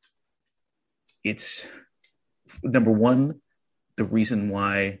like, it's number one, the reason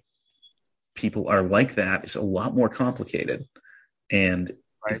why people are like that is a lot more complicated. And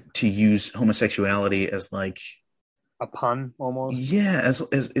to use homosexuality as like a pun almost. Yeah. As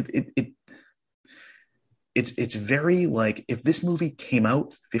it's very like, if this movie came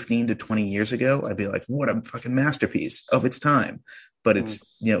out 15 to 20 years ago, I'd be like, what a fucking masterpiece of its time. But it's,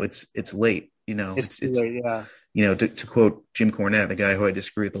 it's late, it's late, yeah. To quote Jim Cornette, a guy who I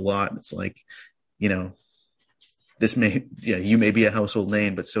disagree with a lot, it's like, this you may be a household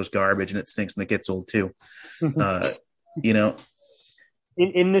name, but so's garbage and it stinks when it gets old too.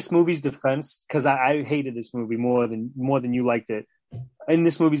 In this movie's defense, because I hated this movie more than you liked it. In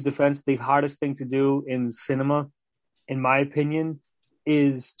this movie's defense, the hardest thing to do in cinema, in my opinion,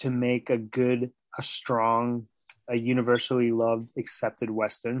 is to make a strong a universally loved, accepted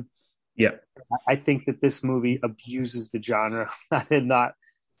Western. Yeah. I think that this movie abuses the genre.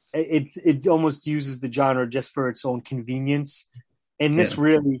 It almost uses the genre just for its own convenience. And this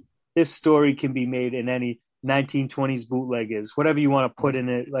story can be made in any 1920s bootleggers, whatever you want to put in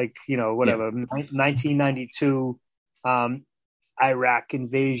it, like, whatever, 1992 Iraq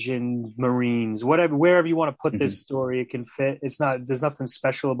invasion, Marines, whatever, wherever you want to put this story, it can fit. There's nothing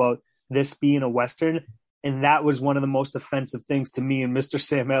special about this being a Western. And that was one of the most offensive things to me and Mr.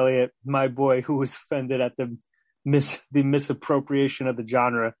 Sam Elliott, my boy, who was offended at the misappropriation of the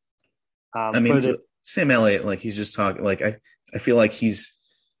genre. Sam Elliott, like, he's just talking, like, I feel like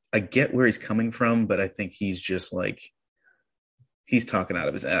I get where he's coming from, but I think he's just like, he's talking out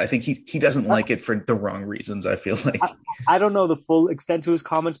of his ass. I think he doesn't like it for the wrong reasons. I feel like I don't know the full extent to his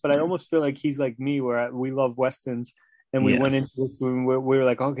comments, but I almost feel like he's like me, where we love Westerns. And we went into this, we were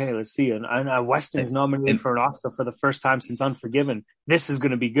like, okay, let's see. And Western's nominated for an Oscar for the first time since Unforgiven. This is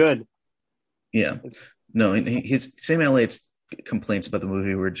going to be good. Yeah. No, Sam Elliott's complaints about the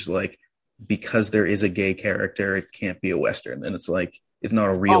movie were just like, because there is a gay character, it can't be a Western. And it's like, it's not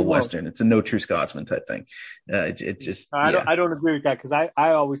a real Western. It's a No True Scotsman type thing. I don't agree with that, because I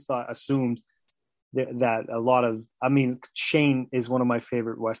always assumed that a lot of, Shane is one of my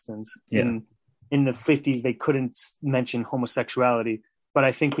favorite Westerns. Yeah. In the 50s, they couldn't mention homosexuality. But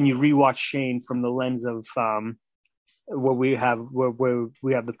I think when you rewatch Shane from the lens of where we have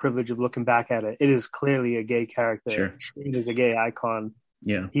the privilege of looking back at it, it is clearly a gay character. Sure. Shane is a gay icon.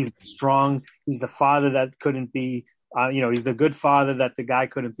 Yeah. He's strong. He's the father that couldn't be, he's the good father that the guy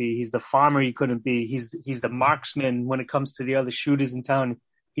couldn't be. He's the farmer he couldn't be. He's the marksman when it comes to the other shooters in town.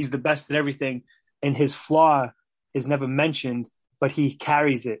 He's the best at everything. And his flaw is never mentioned, but he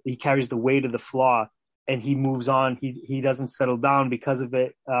carries it. He carries the weight of the flaw, and he moves on. He doesn't settle down because of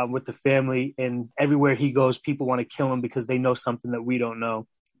it with the family. And everywhere he goes, people want to kill him because they know something that we don't know.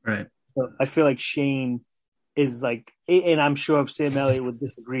 Right. So I feel like Shane is like, and I'm sure if Sam Elliott would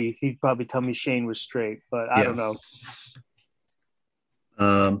disagree, he'd probably tell me Shane was straight, but I don't know.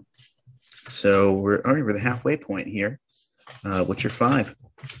 So we're the halfway point here. What's your 5?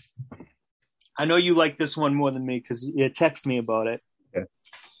 I know you like this one more than me because you text me about it. Okay.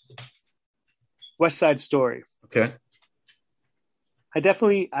 West Side Story. Okay.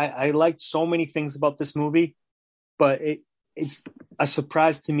 I liked so many things about this movie, but it's a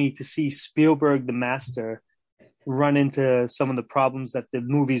surprise to me to see Spielberg, the master, run into some of the problems that the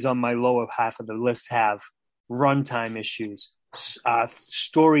movies on my lower half of the list have. Runtime issues,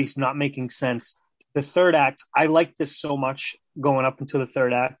 stories not making sense. The third act, I liked this so much going up until the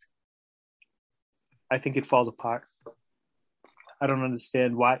third act. I think it falls apart. I don't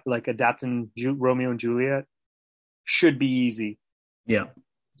understand why, like, adapting Romeo and Juliet should be easy. Yeah.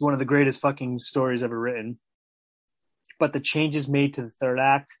 It's one of the greatest fucking stories ever written. But the changes made to the third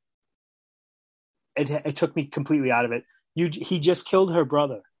act, it took me completely out of it. He just killed her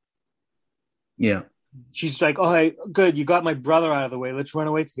brother. Yeah. She's like, oh, hey, good, you got my brother out of the way. Let's run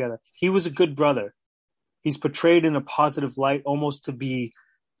away together. He was a good brother. He's portrayed in a positive light, almost to be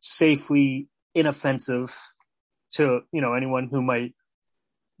safely inoffensive to anyone who might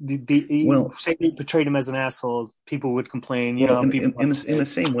say they portrayed him as an asshole. People would complain. In the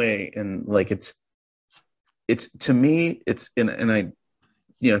same way, and like it's to me, it's and I,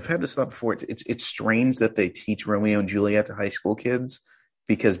 I've had this thought before. It's strange that they teach Romeo and Juliet to high school kids,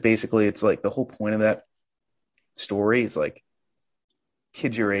 because basically it's like the whole point of that story is like,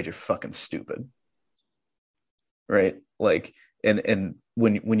 kids your age are fucking stupid, right? Like, and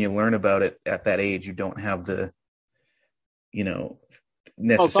when you learn about it at that age, you don't have the,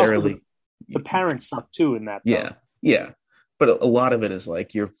 necessarily. The parents suck too in that. Yeah. Yeah. But a lot of it is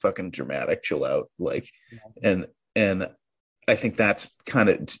like, you're fucking dramatic, chill out. Like, and I think that's kind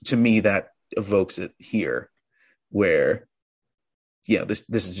of, to me, that evokes it here, where, this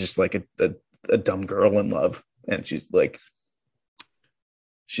is just like a dumb girl in love, and she's like,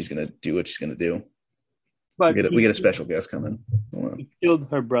 she's going to do what she's going to do. But we get a special guest coming. He killed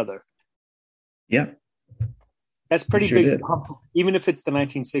her brother. Yeah. That's pretty big hump. Even if it's the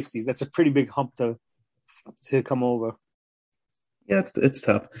 1960s, that's a pretty big hump to come over. Yeah, it's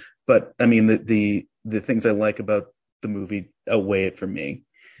tough. But I mean, the things I like about the movie outweigh it for me.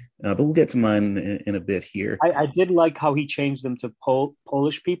 But we'll get to mine in a bit here. I did like how he changed them to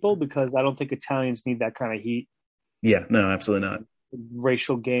Polish people, because I don't think Italians need that kind of heat. Yeah, no, absolutely not.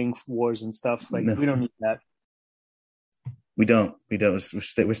 Racial gang wars and stuff. Like, no. We don't need that. We don't.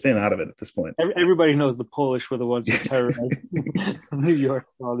 We're staying out of it at this point. Everybody knows the Polish were the ones who terrorized New York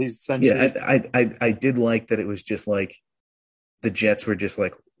for all these centuries. Yeah, I did like that it was just like the Jets were just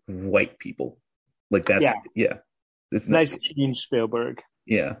like white people. Like that's It's not, Nice change, Spielberg.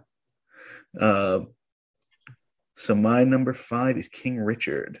 yeah. Uh, so my number 5 is King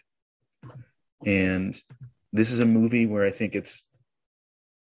Richard. And this is a movie where I think it's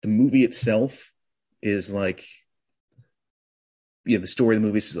the movie itself is like, yeah, the story of the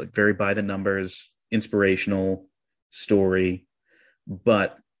movie is like very by the numbers, inspirational story,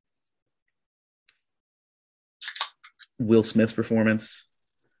 but Will Smith's performance,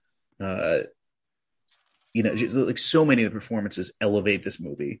 like so many of the performances elevate this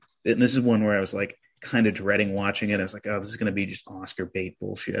movie. And this is one where I was like kind of dreading watching it. I was like, oh, this is going to be just Oscar bait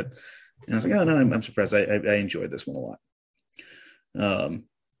bullshit. And I was like, oh no, I'm surprised. I enjoyed this one a lot.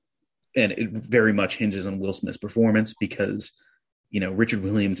 And it very much hinges on Will Smith's performance because, Richard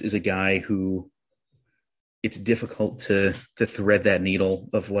Williams is a guy who it's difficult to thread that needle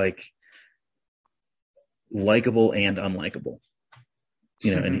of like likable and unlikable,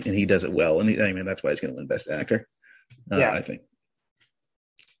 and he does it well. And that's why he's going to win Best Actor, I think.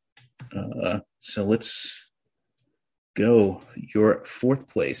 So let's go your 4th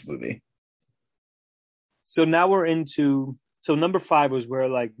place movie. So now we're into, so number 5 was where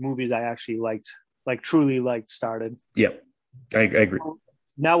like movies I actually liked, like truly liked started. Yep. I agree.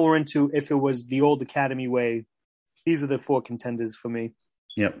 Now we're into, if it was the old Academy way, these are the 4 contenders for me.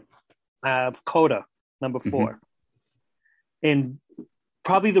 Yep. I have Coda, number 4. And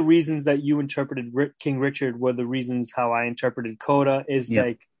probably the reasons that you interpreted King Richard were the reasons how I interpreted Coda is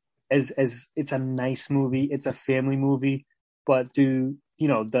like, as it's a nice movie. It's a family movie, but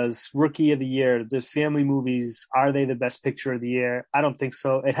does Rookie of the Year, does family movies, are they the best picture of the year? I don't think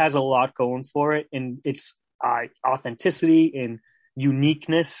so. It has a lot going for it, and it's authenticity and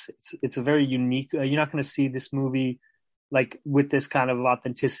uniqueness. It's a very unique, you're not going to see this movie like with this kind of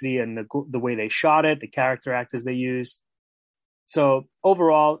authenticity and the way they shot it, the character actors they used. So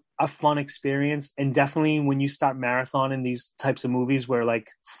overall, a fun experience. And definitely when you start marathoning these types of movies where like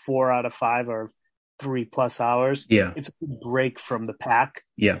 4 out of 5 are 3+ hours, it's a break from the pack.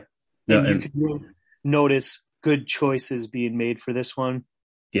 Yeah. No, and you can really notice good choices being made for this one.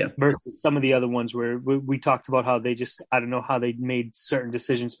 Yeah. Versus some of the other ones where we talked about how they just, I don't know how they made certain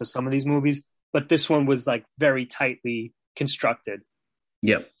decisions for some of these movies, but this one was like very tightly constructed.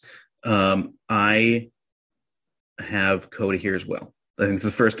 Yeah. I have Coda here as well. I think it's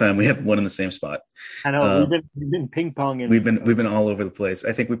the first time we have one in the same spot. I know we've been ping ponging. We've been all over the place.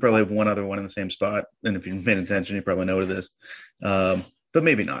 I think we probably have one other one in the same spot. And if you've paid attention, you probably know what it is. But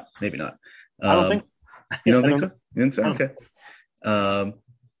maybe not. Maybe not. I don't think. You don't think so? You think so? Okay.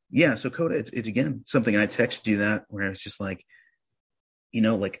 Yeah. So Coda, it's again something. And I texted you that where I was just like,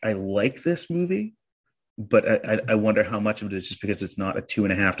 like I like this movie, but I wonder how much of it is just because it's not a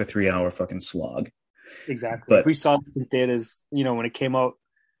 2.5 to 3 hour fucking slog. Exactly. But we saw this in theaters, when it came out.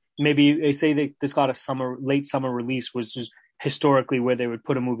 Maybe they say that this got a late summer release, was just historically where they would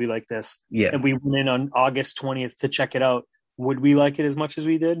put a movie like this. Yeah. And we went in on August 20th to check it out. Would we like it as much as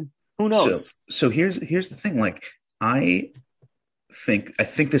we did? Who knows? So here's the thing. Like, I think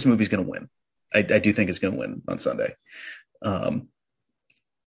this movie's going to win. I do think it's going to win on Sunday.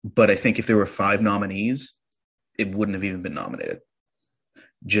 But I think if there were 5 nominees, it wouldn't have even been nominated.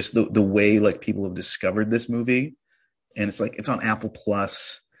 Just the way like people have discovered this movie, and it's like it's on Apple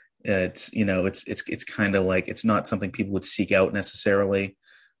Plus. It's it's kind of like it's not something people would seek out necessarily,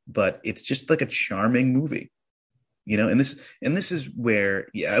 but it's just like a charming movie, And this is where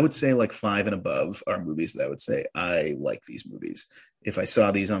I would say like 5 and above are movies that I would say I like these movies. If I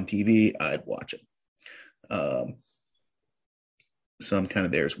saw these on TV, I'd watch it. So I'm kind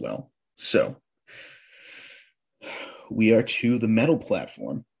of there as well. So we are to the metal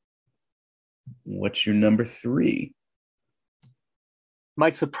platform. What's your number 3?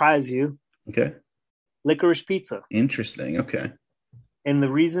 Might surprise you. Okay. Licorice Pizza. Interesting. Okay. And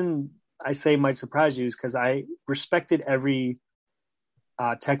the reason I say might surprise you is because I respected every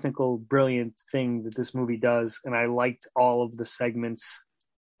technical, brilliant thing that this movie does. And I liked all of the segments,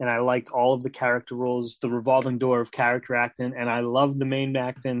 and I liked all of the character roles, the revolving door of character acting, and I loved the main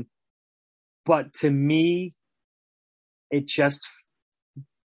acting. But to me, it just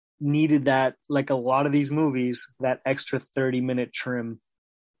needed that, like a lot of these movies, that extra 30-minute trim.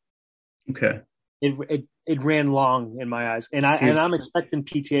 Okay. It ran long in my eyes, and I'm expecting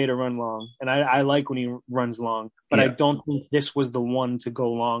PTA to run long, and I like when he runs long, but I don't think this was the one to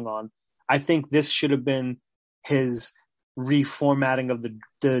go long on. I think this should have been his reformatting of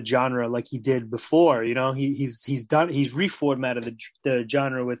the genre like he did before. He's reformatted the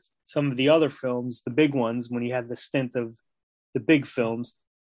genre with some of the other films, the big ones, when he had the stint of the big films,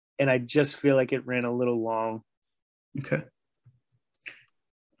 and I just feel like it ran a little long. Okay.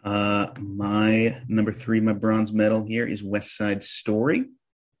 My number three, my bronze medal here is West Side Story.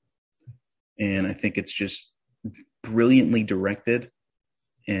 And I think it's just brilliantly directed.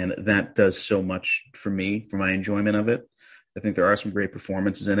 And that does so much for me, for my enjoyment of it. I think there are some great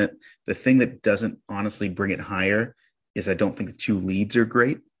performances in it. The thing that doesn't honestly bring it higher is I don't think the two leads are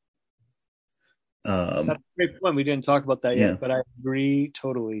great. That's a great point. We didn't talk about that Yeah. yet, but I agree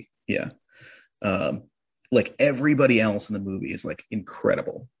totally. Yeah. Like everybody else in the movie is like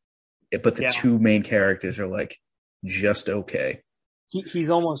incredible. But the two main characters are like just okay. He's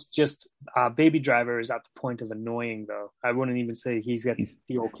almost just Baby Driver is at the point of annoying, though. I wouldn't even say he's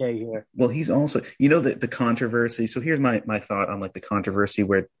the okay here. Well, he's also, you know, the controversy. So here's my thought on like the controversy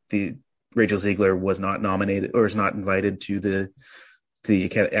where the Rachel Ziegler was not nominated or is not invited to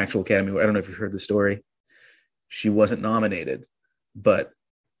the actual Academy. I don't know if you've heard the story. She wasn't nominated, but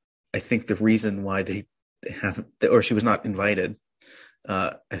I think the reason why they haven't, or she was not invited.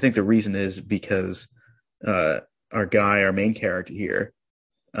 I think the reason is because our main character here,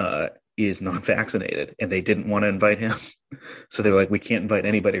 is not vaccinated, and they didn't want to invite him. So they were like, we can't invite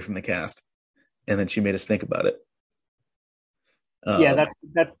anybody from the cast. And then she made us think about it.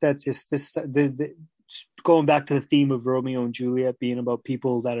 That's just this. Going back to the theme of Romeo and Juliet being about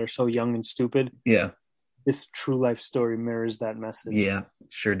people that are so young and stupid. Yeah. This true life story mirrors that message. Yeah,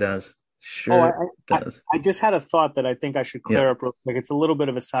 sure does. Does. I just had a thought that I think I should clear up real quick. It's a little bit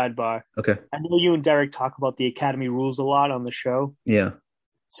of a sidebar. Okay. I know you and Derek talk about the Academy rules a lot on the show. Yeah.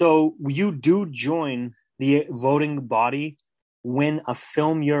 So you do join the voting body when a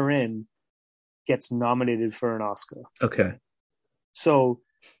film you're in gets nominated for an Oscar. Okay. So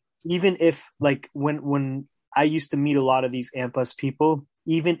even if, like, when I used to meet a lot of these AMPUS people,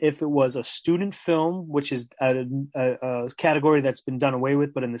 even if it was a student film, which is a category that's been done away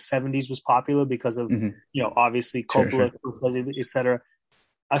with, but in the 70s was popular because of, obviously Coppola, etc.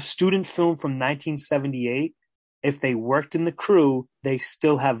 A student film from 1978, if they worked in the crew, they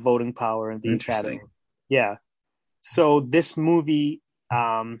still have voting power in the Academy. Yeah. So this movie,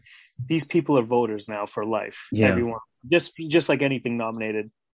 these people are voters now for life. Yeah. Everyone, just like anything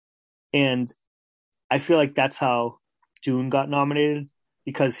nominated. And I feel like that's how Dune got nominated,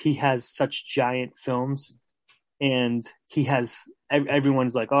 because he has such giant films, and he has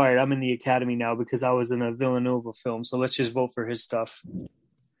everyone's like, all right, I'm in the Academy now because I was in a Villanova film, so let's just vote for his stuff.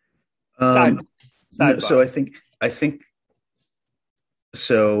 No, so I think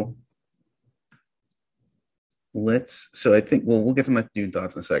so. We'll get to my Dune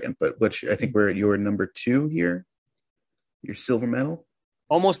thoughts in a second, but I think we're at your number 2 here, your silver medal.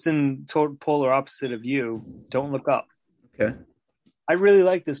 Almost in polar opposite of you. Don't Look Up. Okay. I really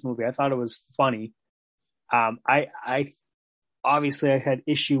liked this movie. I thought it was funny. I obviously I had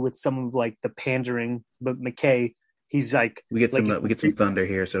issue with some of like the pandering, but McKay, he's like, we get some thunder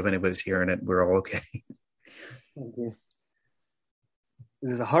here, so if anybody's hearing it, we're all okay.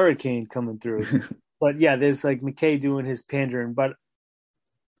 There's a hurricane coming through. But yeah, there's like McKay doing his pandering, but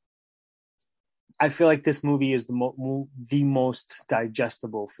I feel like this movie is the most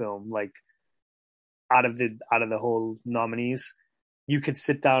digestible film, like out of the whole nominees. You could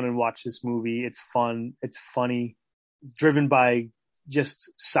sit down and watch this movie. It's fun. It's funny, driven by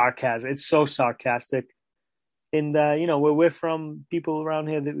just sarcasm. It's so sarcastic. And, where we're from, people around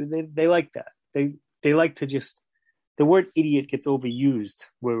here, they like that. They like to just, the word idiot gets overused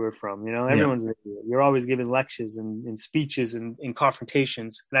where we're from. Everyone's an idiot. You're always giving lectures and speeches and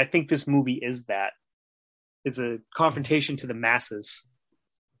confrontations. And I think this movie is that. Is a confrontation to the masses.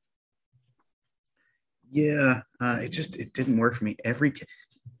 Yeah, it didn't work for me. Every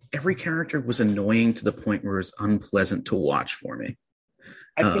character was annoying to the point where it was unpleasant to watch for me.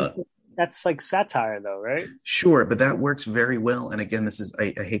 I think that's like satire, though, right? Sure, but that works very well. And again,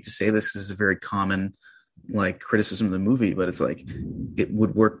 I hate to say this is a very common like criticism of the movie, but it's like it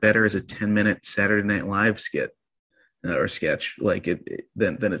would work better as a 10-minute Saturday Night Live skit or sketch, like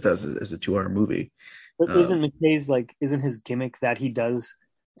than it does as a 2-hour movie. But isn't his gimmick that he does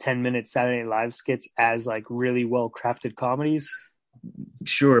 10-minute Saturday Night Live skits as like really well crafted comedies?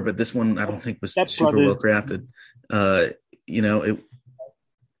 Sure, but this one I don't think was super well crafted.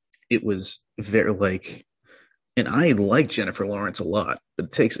 It was very like, and I like Jennifer Lawrence a lot, but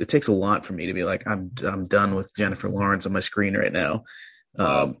it takes a lot for me to be like, I'm done with Jennifer Lawrence on my screen right now.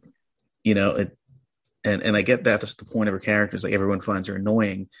 And I get that that's the point of her characters. Like everyone finds her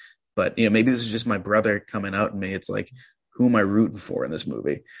annoying, but maybe this is just my brother coming out in me. It's like, who am I rooting for in this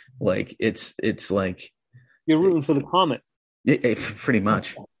movie? Like it's like you're rooting for the comet. Pretty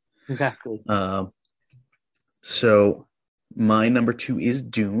much. Exactly. So my number 2 is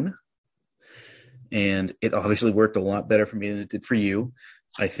Dune. And it obviously worked a lot better for me than it did for you.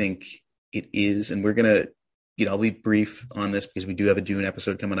 I think it is, and we're gonna, I'll be brief on this because we do have a Dune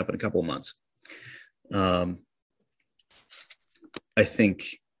episode coming up in a couple of months. I think,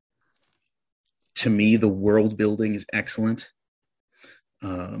 to me, the world building is excellent.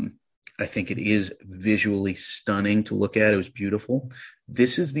 I think it is visually stunning to look at. It was beautiful.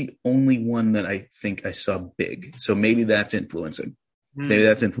 This is the only one that I think I saw big. So maybe that's influencing. Maybe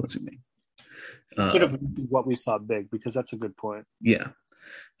that's influencing me. Should have what we saw big, because that's a good point. Yeah.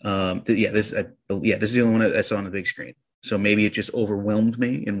 This is the only one I saw on the big screen. So maybe it just overwhelmed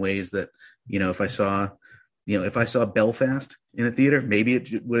me in ways that, if I saw Belfast in a theater, maybe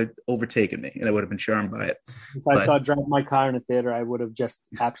it would have overtaken me and I would have been charmed by it. If I saw Drive My Car in a theater, I would have just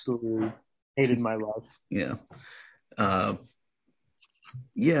absolutely hated my life. Yeah.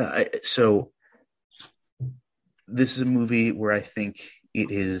 So this is a movie where I think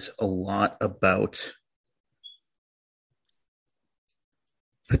it is a lot about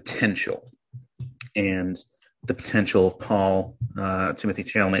potential, and the potential of Paul, Timothée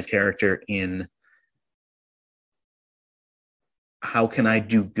Chalamet's character, in how can I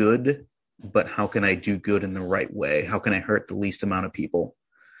do good, but how can I do good in the right way? How can I hurt the least amount of people?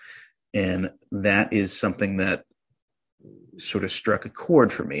 And that is something that sort of struck a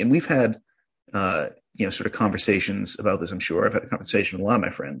chord for me. And we've had, sort of conversations about this. I'm sure I've had a conversation with a lot of my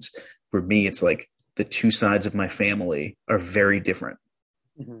friends. For me, it's like the two sides of my family are very different.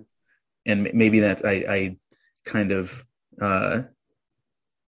 Mm-hmm. And maybe that I kind of, I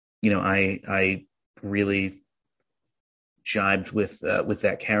really jibed with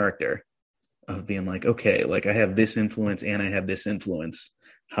that character of being like, okay, like I have this influence and I have this influence.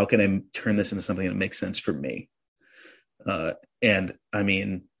 How can I turn this into something that makes sense for me? And I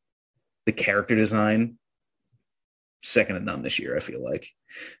mean, the character design, second to none this year, I feel like.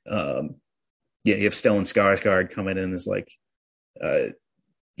 You have Stellan Skarsgård coming in as like,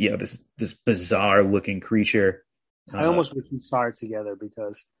 this bizarre looking creature. I almost wish we saw it together,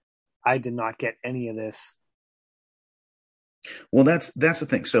 because I did not get any of this. Well, that's the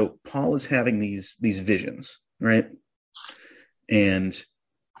thing. So Paul is having these visions, right? And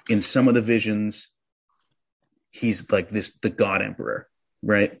in some of the visions, he's like the God Emperor,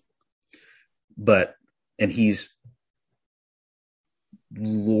 right? And he's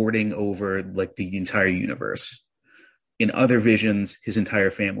lording over like the entire universe. In other visions, his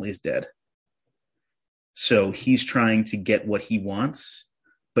entire family is dead. So he's trying to get what he wants,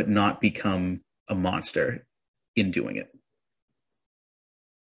 but not become a monster in doing it.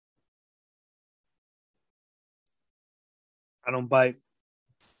 I don't bite.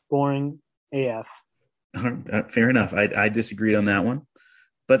 Boring AF. Fair enough. I disagreed on that one,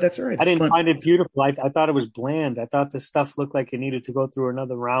 but that's all right. I didn't find it beautiful. I thought it was bland. I thought this stuff looked like it needed to go through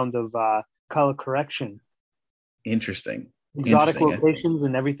another round of color correction. Interesting. Exotic locations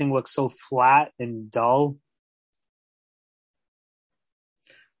and everything looks so flat and dull.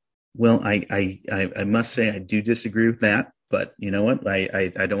 Well, I must say I do disagree with that, but you know what? I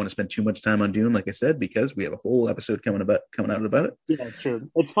don't want to spend too much time on Dune, like I said, because we have a whole episode coming out about it. Yeah,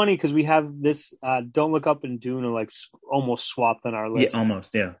 true. It's funny because we have this Don't Look Up and Dune are like almost swapped on our list. Yeah,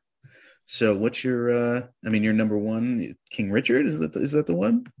 almost. Yeah. So what's your? Your number one, King Richard? Is that the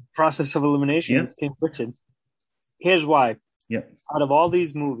one? Process of Elimination. Yeah. Is King Richard. Here's why. Yeah. Out of all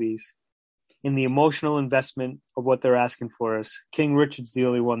these movies, in the emotional investment of what they're asking for us, King Richard's the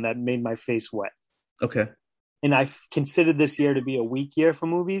only one that made my face wet. Okay. And I've considered this year to be a weak year for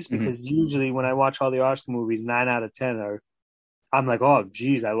movies, because usually when I watch all the Oscar movies, 9 out of 10 I'm like, oh,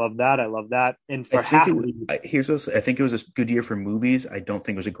 geez, I love that. And for I think it was a good year for movies. I don't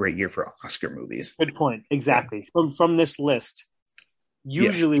think it was a great year for Oscar movies. Good point. Exactly. Yeah. From this list,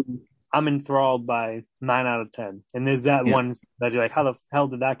 usually I'm enthralled by 9 out of 10. And there's that one that you're like, how the hell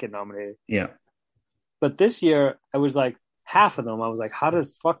did that get nominated? Yeah. But this year, I was like, half of them, I was like, how the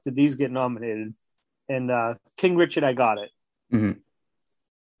fuck did these get nominated? And King Richard, I got it. Mm-hmm.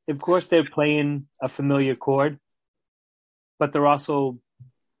 Of course, they're playing a familiar chord, but they're also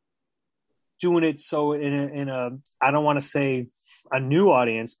doing it so in a I don't want to say a new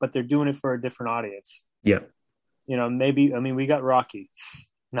audience, but they're doing it for a different audience. Yeah. We got Rocky.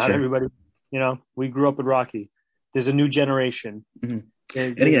 Not sure. Everybody, we grew up with Rocky. There's a new generation. Mm-hmm.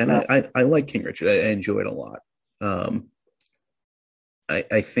 And again, I like King Richard. I enjoy it a lot.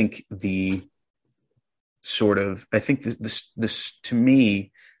 I think this to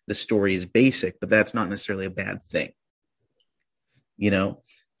me, the story is basic, but that's not necessarily a bad thing.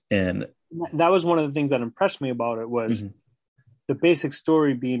 And that was one of the things that impressed me about it was the basic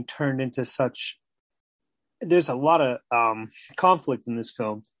story being turned into such. There's a lot of conflict in this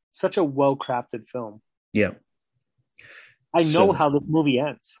film. Such a well-crafted film. Yeah. I know So how this movie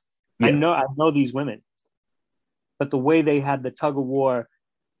ends. yeah, I know these women, but the way they had the tug of war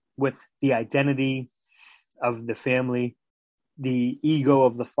with the identity of the family, the ego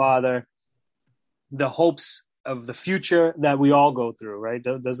of the father, the hopes of the future that we all go through, right?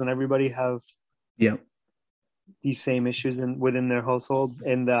 Doesn't everybody have yeah, these same issues within their household?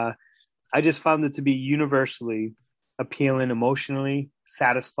 And I just found it to be universally appealing, emotionally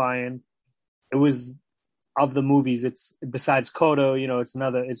satisfying. It was of the movies. It's besides Kodo,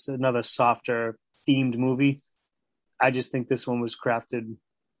 it's another softer themed movie. I just think this one was crafted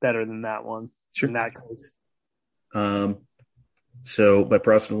better than that one sure. in that case. So by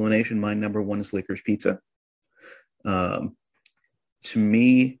process of elimination, my number one is Licorice Pizza. To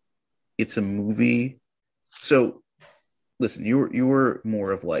me, it's a movie. So listen, you're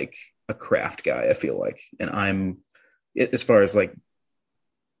more of like a craft guy, I feel like, and I'm as far as like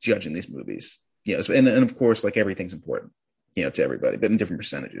judging these movies, and of course, like everything's important, to everybody, but in different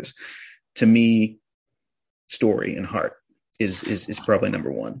percentages. To me, story and heart is probably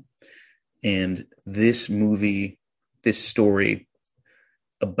number one. And this movie, this story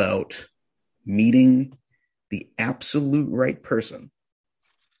about meeting the absolute right person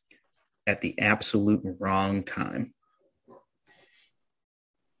at the absolute wrong time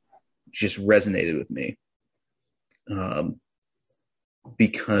just resonated with me.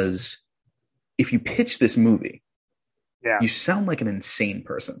 Because if you pitch this movie, you sound like an insane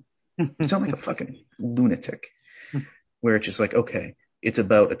person. You sound like a fucking lunatic, where it's just like, okay, it's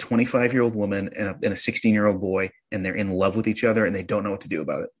about a 25-year-old woman and a 16-year-old boy, and they're in love with each other and they don't know what to do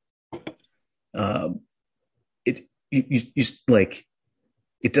about it.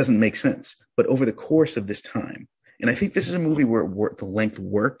 It doesn't make sense. But over the course of this time, and I think this is a movie where the length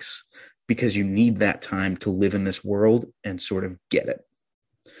works because you need that time to live in this world and sort of get it.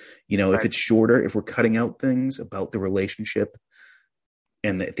 Right. If it's shorter, if we're cutting out things about the relationship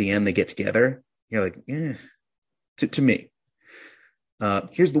and at the end they get together, you're like, to me.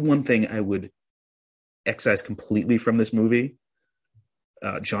 Here's the one thing I would excise completely from this movie.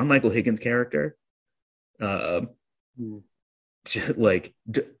 John Michael Higgins' character, number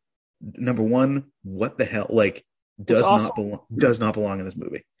one, what the hell? Like, does not belong in this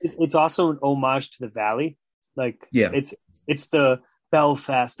movie. It's also an homage to the Valley. Like, it's the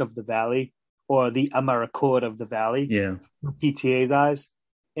Belfast of the Valley, or the Americourt of the Valley. Yeah, PTA's eyes,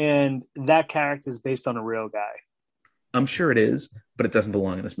 and that character is based on a real guy. I'm sure it is, but it doesn't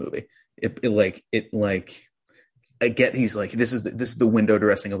belong in this movie. I get he's like, this is the window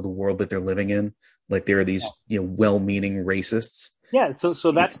dressing of the world that they're living in. Like, there are these well-meaning racists. Yeah,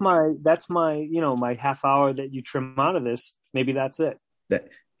 so that's my my half hour that you trim out of this. Maybe that's it. But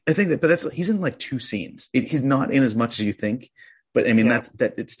he's in like two scenes. He's not in as much as you think, but I mean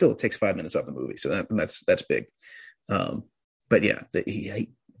it takes 5 minutes off the movie, so that's big. But yeah,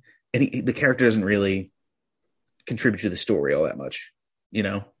 the character doesn't really contribute to the story all that much,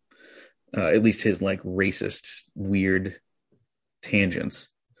 at least his like racist weird tangents.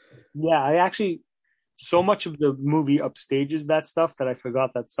 Yeah, I actually, so much of the movie upstages that stuff that I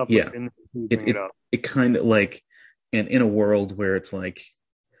forgot that stuff was in the movie. It kind of like, and in a world where it's like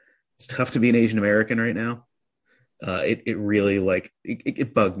it's tough to be an Asian American right now, it really like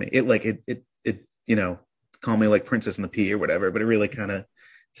it bugged me. It call me like Princess and the Pea or whatever, but it really kind of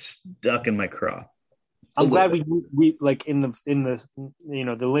stuck in my craw. I'm glad we like in the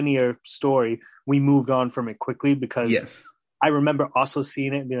the linear story, we moved on from it quickly, because I remember also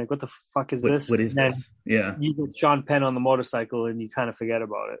seeing it and being like, what the fuck is this? What is this? Yeah. You get Sean Penn on the motorcycle and you kind of forget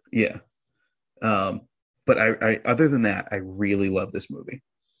about it. Yeah. But I other than that, I really love this movie.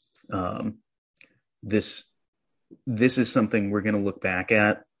 This is something we're going to look back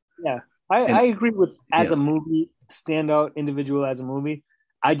at. Yeah. I agree with, as a movie, standout individual as a movie.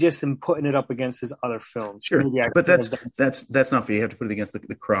 I just am putting it up against his other films. Sure, but that's not fair. You have to put it against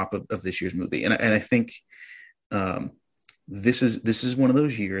the crop of this year's movie, and I think this is one of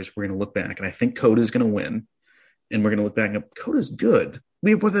those years we're going to look back, and I think Coda is going to win, and we're going to look back and Coda's good.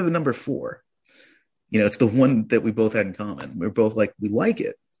 We both have a number 4. It's the one that we both had in common. We're both like, we like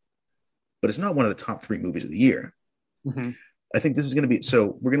it, but it's not one of the top 3 movies of the year. Mm-hmm. I think this is going to be,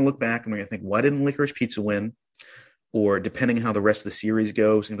 so we're going to look back and we're going to think, why didn't Licorice Pizza win? Or depending on how the rest of the series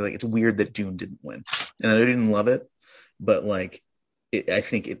goes, and be like, it's weird that Dune didn't win. And I didn't love it, but like, I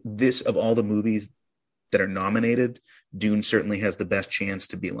think this, of all the movies that are nominated, Dune certainly has the best chance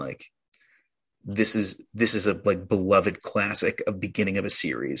to be like, this is a like beloved classic of beginning of a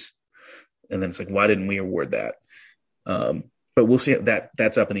series. And then it's like, why didn't we award that? But we'll see.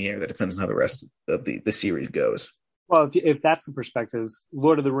 That's up in the air. That depends on how the rest of the series goes. Well, if that's the perspective,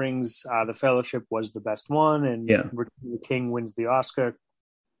 Lord of the Rings, The Fellowship was the best one, and Yeah. Return of the King wins the Oscar.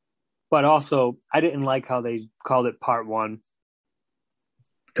 But also, I didn't like how they called it Part One.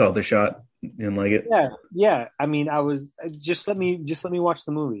 Called their shot. Didn't like it. Yeah. I mean, I was just let me watch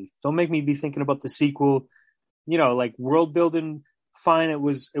the movie. Don't make me be thinking about the sequel. Like world building. Fine, it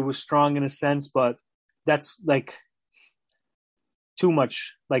was strong in a sense, but that's like too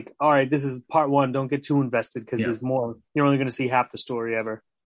much. Like, all right, this is part one. Don't get too invested because there's more. You're only going to see half the story ever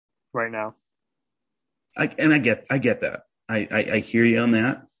right now. I get that. I hear you on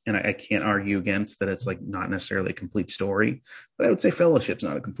that, and I can't argue against that. It's like not necessarily a complete story, but I would say Fellowship's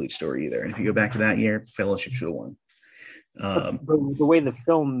not a complete story either. And if you go back to that year, Fellowship should have won. But the way the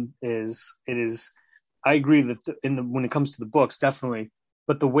film is, it is. I agree that when it comes to the books, definitely.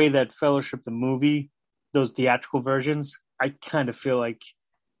 But the way that Fellowship, the movie, those theatrical versions, I kind of feel like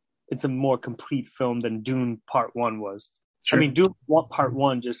it's a more complete film than Dune Part One was. Sure. I mean, Dune Part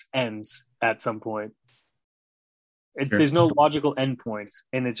One just ends at some point. Sure. There's no logical endpoint,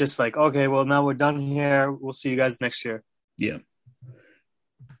 and it's just like, okay, well, now we're done here. We'll see you guys next year. Yeah.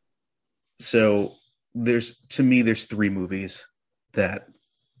 So there's three movies that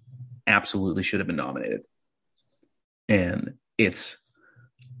absolutely should have been nominated, and it's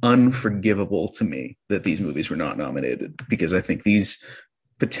unforgivable to me that these movies were not nominated, because I think these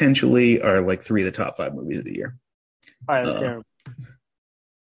potentially are like three of the top 5 movies of the year. All right, let's hear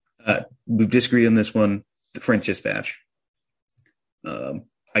them. We've disagreed on this one. The French Dispatch.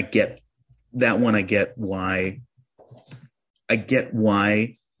 I get that one. I get why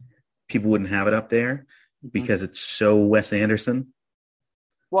people wouldn't have it up there, because it's so Wes Anderson.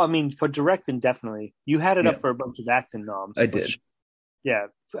 Well, I mean, for directing, definitely. You had it up for a bunch of acting noms. I did. Yeah.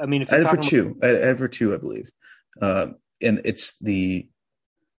 I mean, if I had it for two, I believe. And it's the,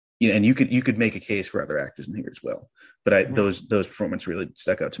 and you could make a case for other actors in here as well. But those performances really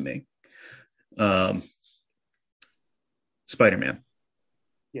stuck out to me. Spider-Man.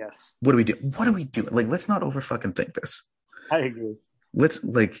 Yes. What do we do? What are we doing? Like, let's not over fucking think this. I agree. Let's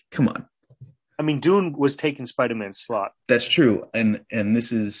come on. I mean, Dune was taking Spider-Man's slot. That's true. And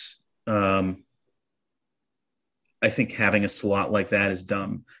this is, I think having a slot like that is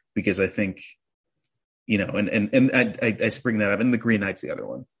dumb, because I think, and I bring that up. And the Green Knight's the other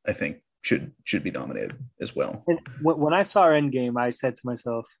one I think should be nominated as well. And when I saw Endgame, I said to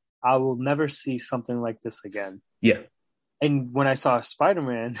myself, I will never see something like this again. Yeah. And when I saw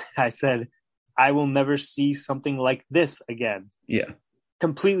Spider-Man, I said, I will never see something like this again. Yeah.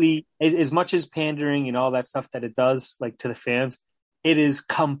 Completely, as much as pandering and all that stuff that it does, like, to the fans, it is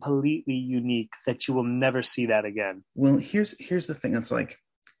completely unique that you will never see that again. Well, here's the thing. That's like,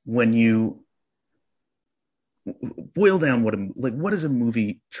 when you boil down what is a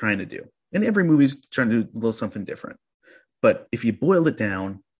movie trying to do? And every movie's trying to do a little something different. But if you boil it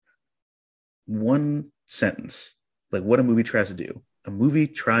down, one sentence, like what a movie tries to do, a movie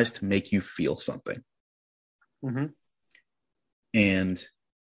tries to make you feel something. Mm-hmm. And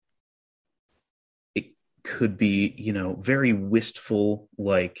it could be, very wistful,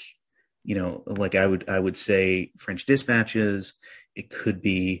 like I would say French Dispatches. It could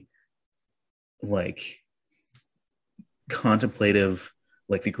be like contemplative,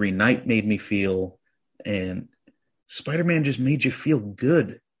 like The Green Knight made me feel, and Spider-Man just made you feel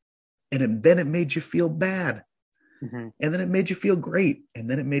good. And then it made you feel bad. Mm-hmm. And then it made you feel great. And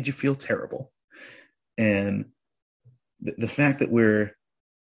then it made you feel terrible. And the fact that we're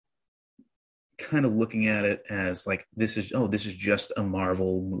kind of looking at it as like, this is just a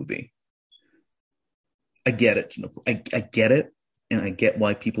Marvel movie. I get it. I get it. And I get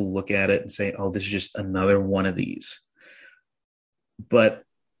why people look at it and say, oh, this is just another one of these. But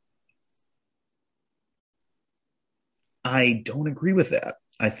I don't agree with that.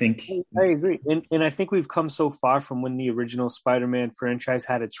 I agree. And I think we've come so far from when the original Spider-Man franchise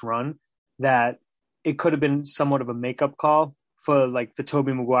had its run that it could have been somewhat of a makeup call for like the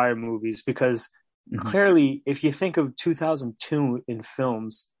Tobey Maguire movies, because clearly if you think of 2002 in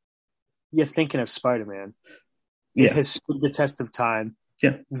films, you're thinking of Spider-Man. It has stood the test of time,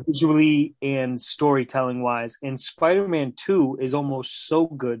 visually and storytelling wise. And Spider-Man 2 is almost so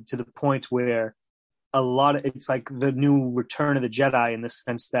good to the point where it's like the new Return of the Jedi, in the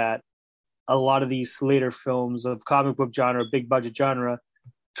sense that a lot of these later films of comic book genre, big budget genre,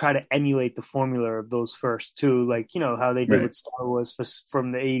 try to emulate the formula of those first two, like, how they did with Star Wars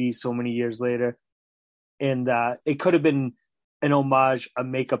from the 80s so many years later. And it could have been an homage, a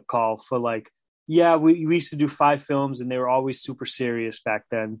makeup call for like, we used to do 5 films and they were always super serious back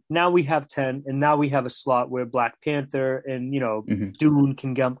then. Now we have 10, and now we have a slot where Black Panther and, Dune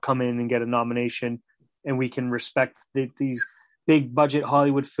can come in and get a nomination. and we can respect these big budget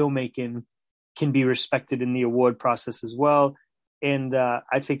Hollywood filmmaking can be respected in the award process as well. And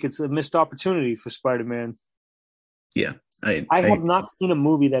I think it's a missed opportunity for Spider-Man. Yeah. I have not seen a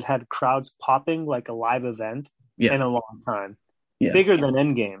movie that had crowds popping like a live event in a long time. Yeah. Bigger than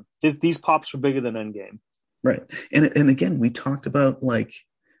Endgame. These pops were bigger than Endgame. Right. And again, we talked about like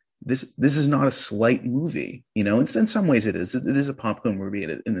this is not a slight movie, you know. It's in some ways it is. It is a popcorn movie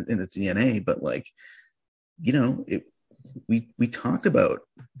in its DNA, but like, you know, we talked about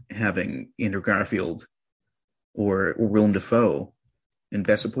having Andrew Garfield or Willem Dafoe in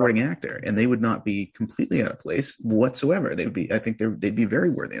Best Supporting Actor, and they would not be completely out of place whatsoever. They would be, I think they'd be very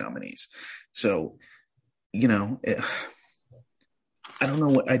worthy nominees. So, you know, I don't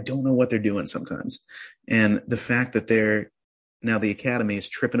know what they're doing sometimes. And the fact that now the Academy is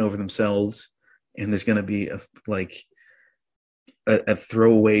tripping over themselves, and there's going to be a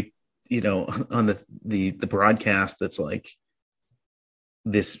throwaway, you know, on the broadcast that's like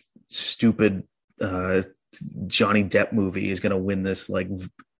this stupid Johnny Depp movie is going to win this like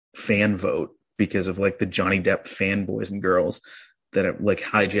fan vote because of like the Johnny Depp fanboys and girls that have like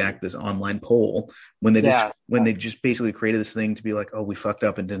hijacked this online poll when they just basically created this thing to be like, oh, we fucked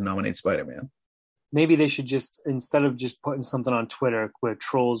up and didn't nominate Spider-Man. Maybe they should just, instead of just putting something on Twitter where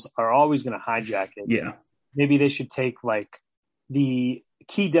trolls are always going to hijack it. Yeah. Maybe they should take like the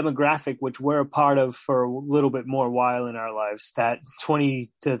key demographic, which we're a part of for a little bit more while in our lives, that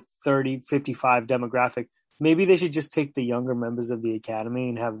 20 to 30, 55 demographic. Maybe they should just take the younger members of the Academy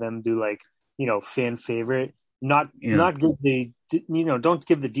and have them do like, you know, fan favorite, not give the, you know, don't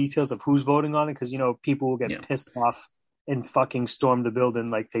give the details of who's voting on it. Cause you know, people will get pissed off and fucking storm the building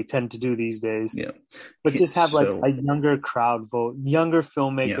like they tend to do these days. Yeah. But just have like a younger crowd vote, younger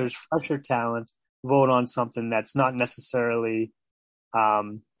filmmakers, fresher talent vote on something that's not necessarily,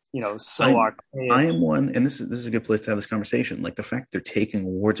 you know, so archaic. I am one, and this is a good place to have this conversation. Like the fact they're taking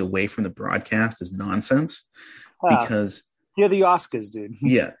awards away from the broadcast is nonsense because you're the Oscars, dude.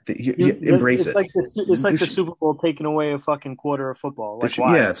 Yeah, you embrace it. It's like the Super Bowl taking away a fucking quarter of football. Like,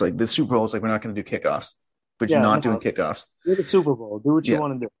 yeah, it's like the Super Bowl is like, we're not going to do kickoffs, but you're not doing kickoffs. You're the Super Bowl. Do what you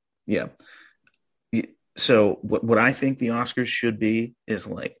want to do. Yeah. So what I think the Oscars should be is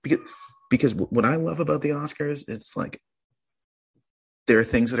like, because what I love about the Oscars, it's like there are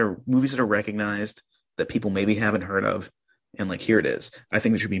things movies that are recognized that people maybe haven't heard of. And like, here it is. I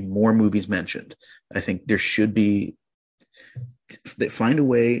think there should be more movies mentioned. I think there should be, find a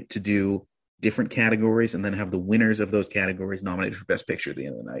way to do different categories and then have the winners of those categories nominated for Best Picture at the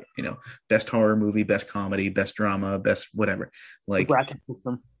end of the night. You know, Best Horror Movie, Best Comedy, Best Drama, Best whatever. Like, bracket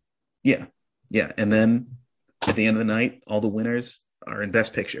system. Yeah. And then at the end of the night, all the winners are in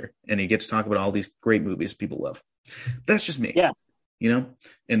Best Picture, and you get to talk about all these great movies people love. That's just me. Yeah. You know,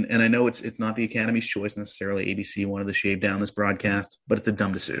 and I know it's not the Academy's choice necessarily. ABC wanted to shave down this broadcast, but it's a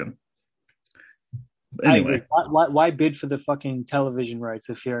dumb decision. But anyway, why bid for the fucking television rights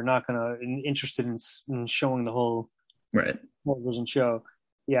if you're not interested in showing the whole television show?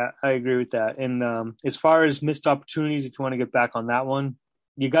 Yeah, I agree with that. And as far as missed opportunities, if you want to get back on that one,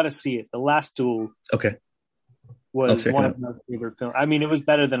 you got to see it. The Last Duel. Okay. Was one of my favorite films. I mean, it was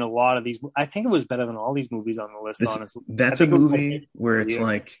better than a lot of these. I think it was better than all these movies on the list, honestly. That's a movie where it's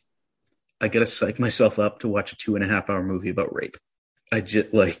like, I got to psych myself up to watch a 2.5 hour movie about rape. I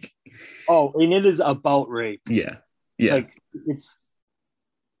just like. Oh, and it is about rape. Yeah. Like, it's.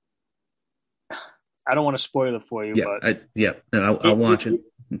 I don't want to spoil it for you, but. No, I'll watch it.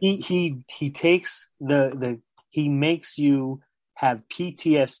 He takes he makes you have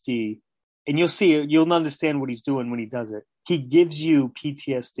PTSD. And you'll see it. You'll understand what he's doing when he does it. He gives you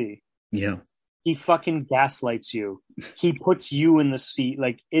PTSD. Yeah. He fucking gaslights you. He puts you in the seat.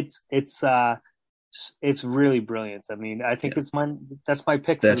 Like it's really brilliant. I mean, I think that's my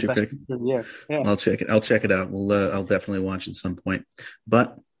pick. That's your pick. Yeah. I'll check it out. I'll definitely watch it at some point.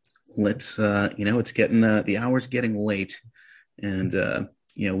 But let's it's getting the hour's getting late, and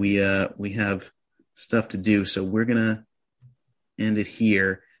we have stuff to do, so we're gonna end it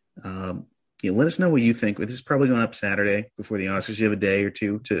here. Let us know what you think. This is probably going up Saturday before the Oscars. You have a day or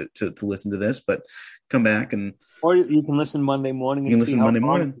two to listen to this, but come back or you can listen Monday morning. You can listen Monday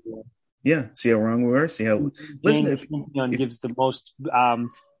morning. Yeah, see how wrong we were. See how James gives the most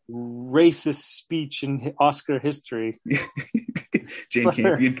racist speech in Oscar history. Jane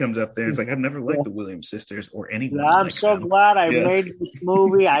Campion comes up there and is like, "I've never liked the Williams sisters or anyone." I'm so glad I made this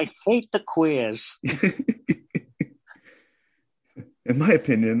movie. I hate the queers. In my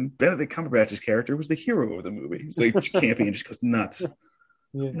opinion, Benedict Cumberbatch's character was the hero of the movie. It's like Campion just goes nuts.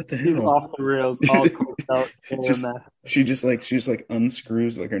 Yeah. What the She's hell? off the rails, all coked out, just AMS. she just like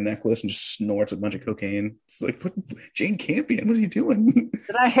unscrews like her necklace and just snorts a bunch of cocaine. She's like, what, Jane Campion, what are you doing?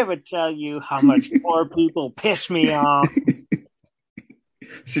 Did I ever tell you how much poor people piss me off?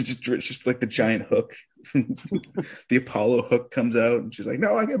 She's just like the giant hook. The Apollo hook comes out and she's like,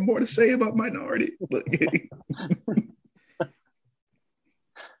 no, I got more to say about minority.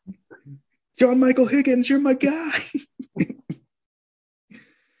 John Michael Higgins, you're my guy.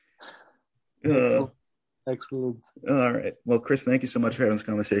 Excellent. All right. Well, Chris, thank you so much for having this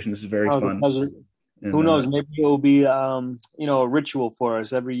conversation. This is very fun. Pleasure. And, who knows? Maybe it will be, a ritual for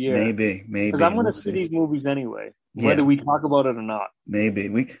us every year. Maybe. Because I'm going to see these movies anyway, whether Yeah. we talk about it or not. Maybe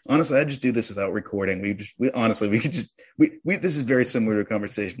I just do this without recording. This is very similar to a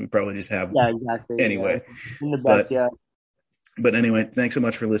conversation we probably just have. Yeah, exactly. Anyway, in the backyard. But anyway, thanks so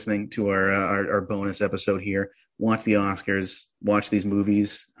much for listening to our bonus episode here. Watch the Oscars, watch these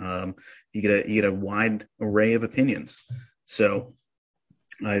movies. You get a wide array of opinions. So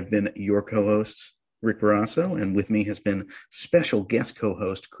I've been your co-host, Rick Barrasso, and with me has been special guest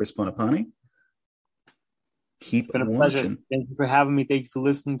co-host Chris Buonopane. Keep It's been a watching. pleasure. Thank you for having me. Thank you for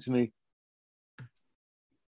listening to me.